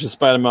 Spider-Man's just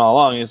Spider-Man all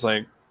along. He's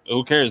like,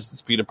 who cares?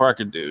 It's Peter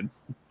Parker, dude.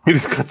 He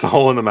just cuts a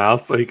hole in the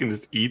mouth so he can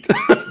just eat.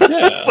 Yeah.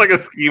 It's like a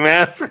ski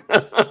mask.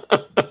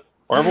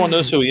 Or everyone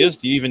knows who he is.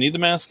 Do you even need the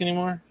mask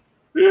anymore?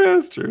 Yeah,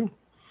 that's true.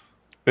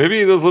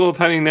 Maybe those little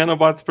tiny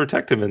nanobots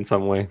protect him in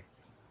some way.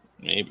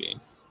 Maybe.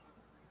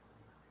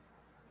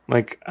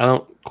 Like, I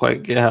don't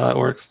quite get how that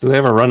works. Do they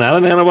ever run out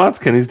of nanobots?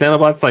 Can these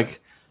nanobots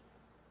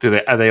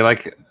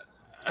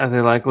are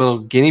they like little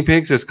guinea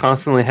pigs just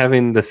constantly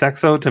having the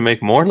sexo to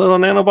make more little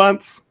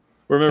nanobots?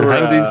 Remember, how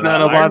do these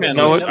nanobots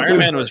know what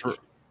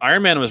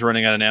Iron Man was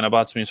running out of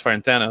nanobots when he was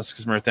fighting Thanos,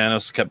 because remember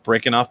Thanos kept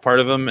breaking off part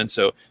of him, and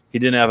so he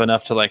didn't have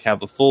enough to like have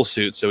the full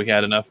suit, so he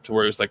had enough to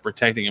where he was like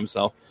protecting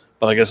himself.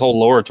 But like his whole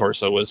lower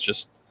torso was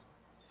just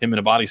him in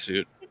a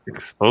bodysuit.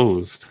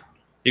 Exposed.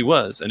 He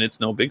was, and it's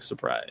no big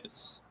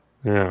surprise.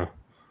 Yeah.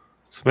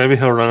 So maybe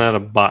he'll run out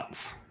of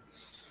bots.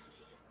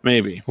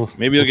 Maybe. We'll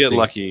Maybe he'll get see.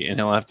 lucky, and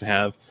he'll have to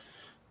have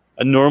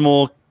a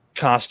normal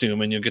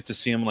costume, and you'll get to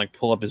see him like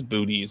pull up his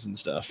booties and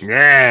stuff.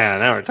 Yeah,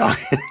 now we're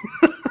talking.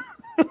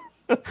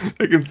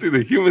 I can see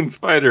the human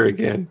spider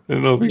again, and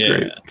it'll be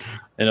great.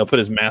 And he'll put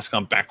his mask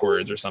on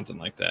backwards or something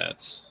like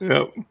that.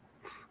 Yep.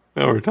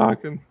 Now we're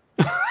talking.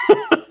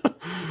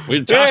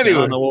 We're talking. Anyway.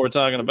 I don't know what we're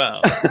talking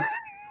about.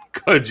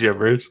 Good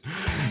gibberish.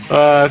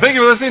 Thank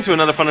you for listening to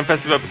another fun and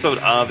festive episode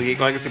of the Geek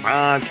Legacy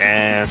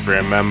Podcast.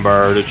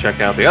 Remember to check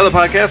out the other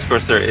podcasts. Of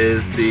course, there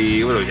is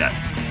the... What do we got?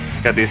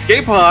 Got the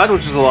Escape Pod,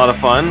 which is a lot of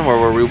fun, where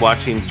we're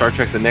rewatching Star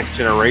Trek The Next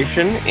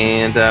Generation,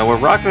 and we're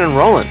rocking and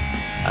rolling.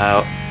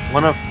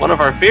 One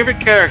of our favorite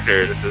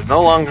characters is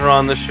no longer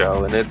on the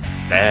show, and it's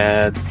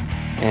sad.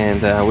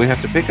 And we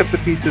have to pick up the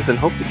pieces and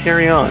hope to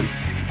carry on,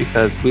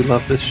 because we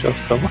love this show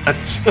so much.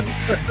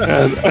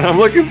 and I'm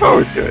looking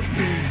forward to it.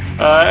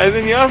 And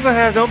then you also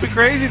have Don't Be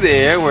Crazy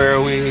there,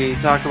 where we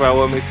talk about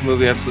what makes a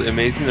movie absolutely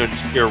amazing or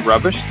just pure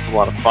rubbish. It's a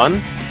lot of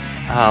fun.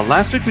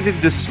 Last week we did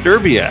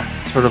Disturbia,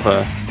 sort of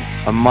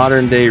a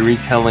modern-day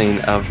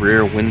retelling of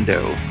Rear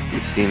Window. If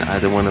you've seen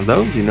either one of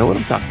those, you know what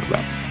I'm talking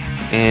about.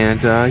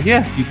 And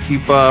you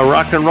keep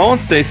rock and rolling,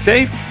 stay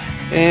safe,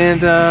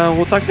 and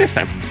we'll talk next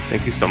time.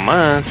 Thank you so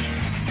much.